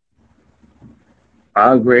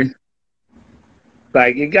 I agree.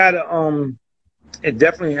 Like, it gotta it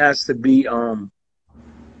definitely has to be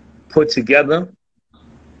put together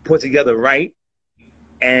right,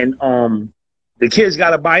 and the kids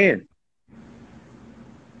gotta buy in.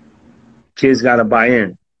 Kids gotta buy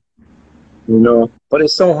in. But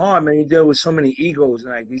it's so hard, man. You deal with so many egos,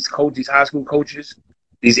 like these coaches, these high school coaches,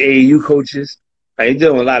 these AAU coaches. Like, you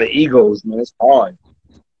deal with a lot of egos, man. It's hard.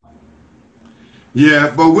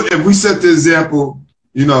 Yeah, but if we set the example,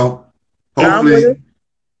 hopefully,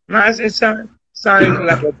 it sounds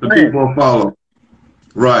like a plan. The people will follow.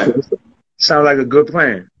 Right. Sounds like a good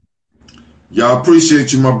plan. Y'all,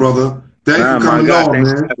 appreciate you, my brother. Thank you for coming on, thanks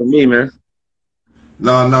man. for having me, man.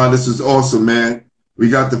 No, this is awesome, man. We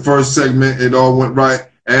got the first segment. It all went right.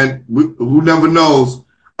 And who never knows,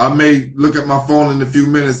 I may look at my phone in a few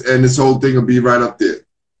minutes and this whole thing will be right up there.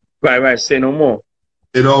 Right. Say no more.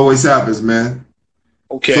 It always happens, man.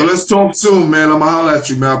 Okay. So let's talk soon, man. I'm going to holler at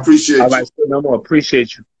you, man. I appreciate you. All right, say no more.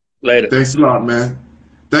 Appreciate you. Later. Thanks a lot, man.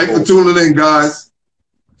 Thanks for tuning in, guys.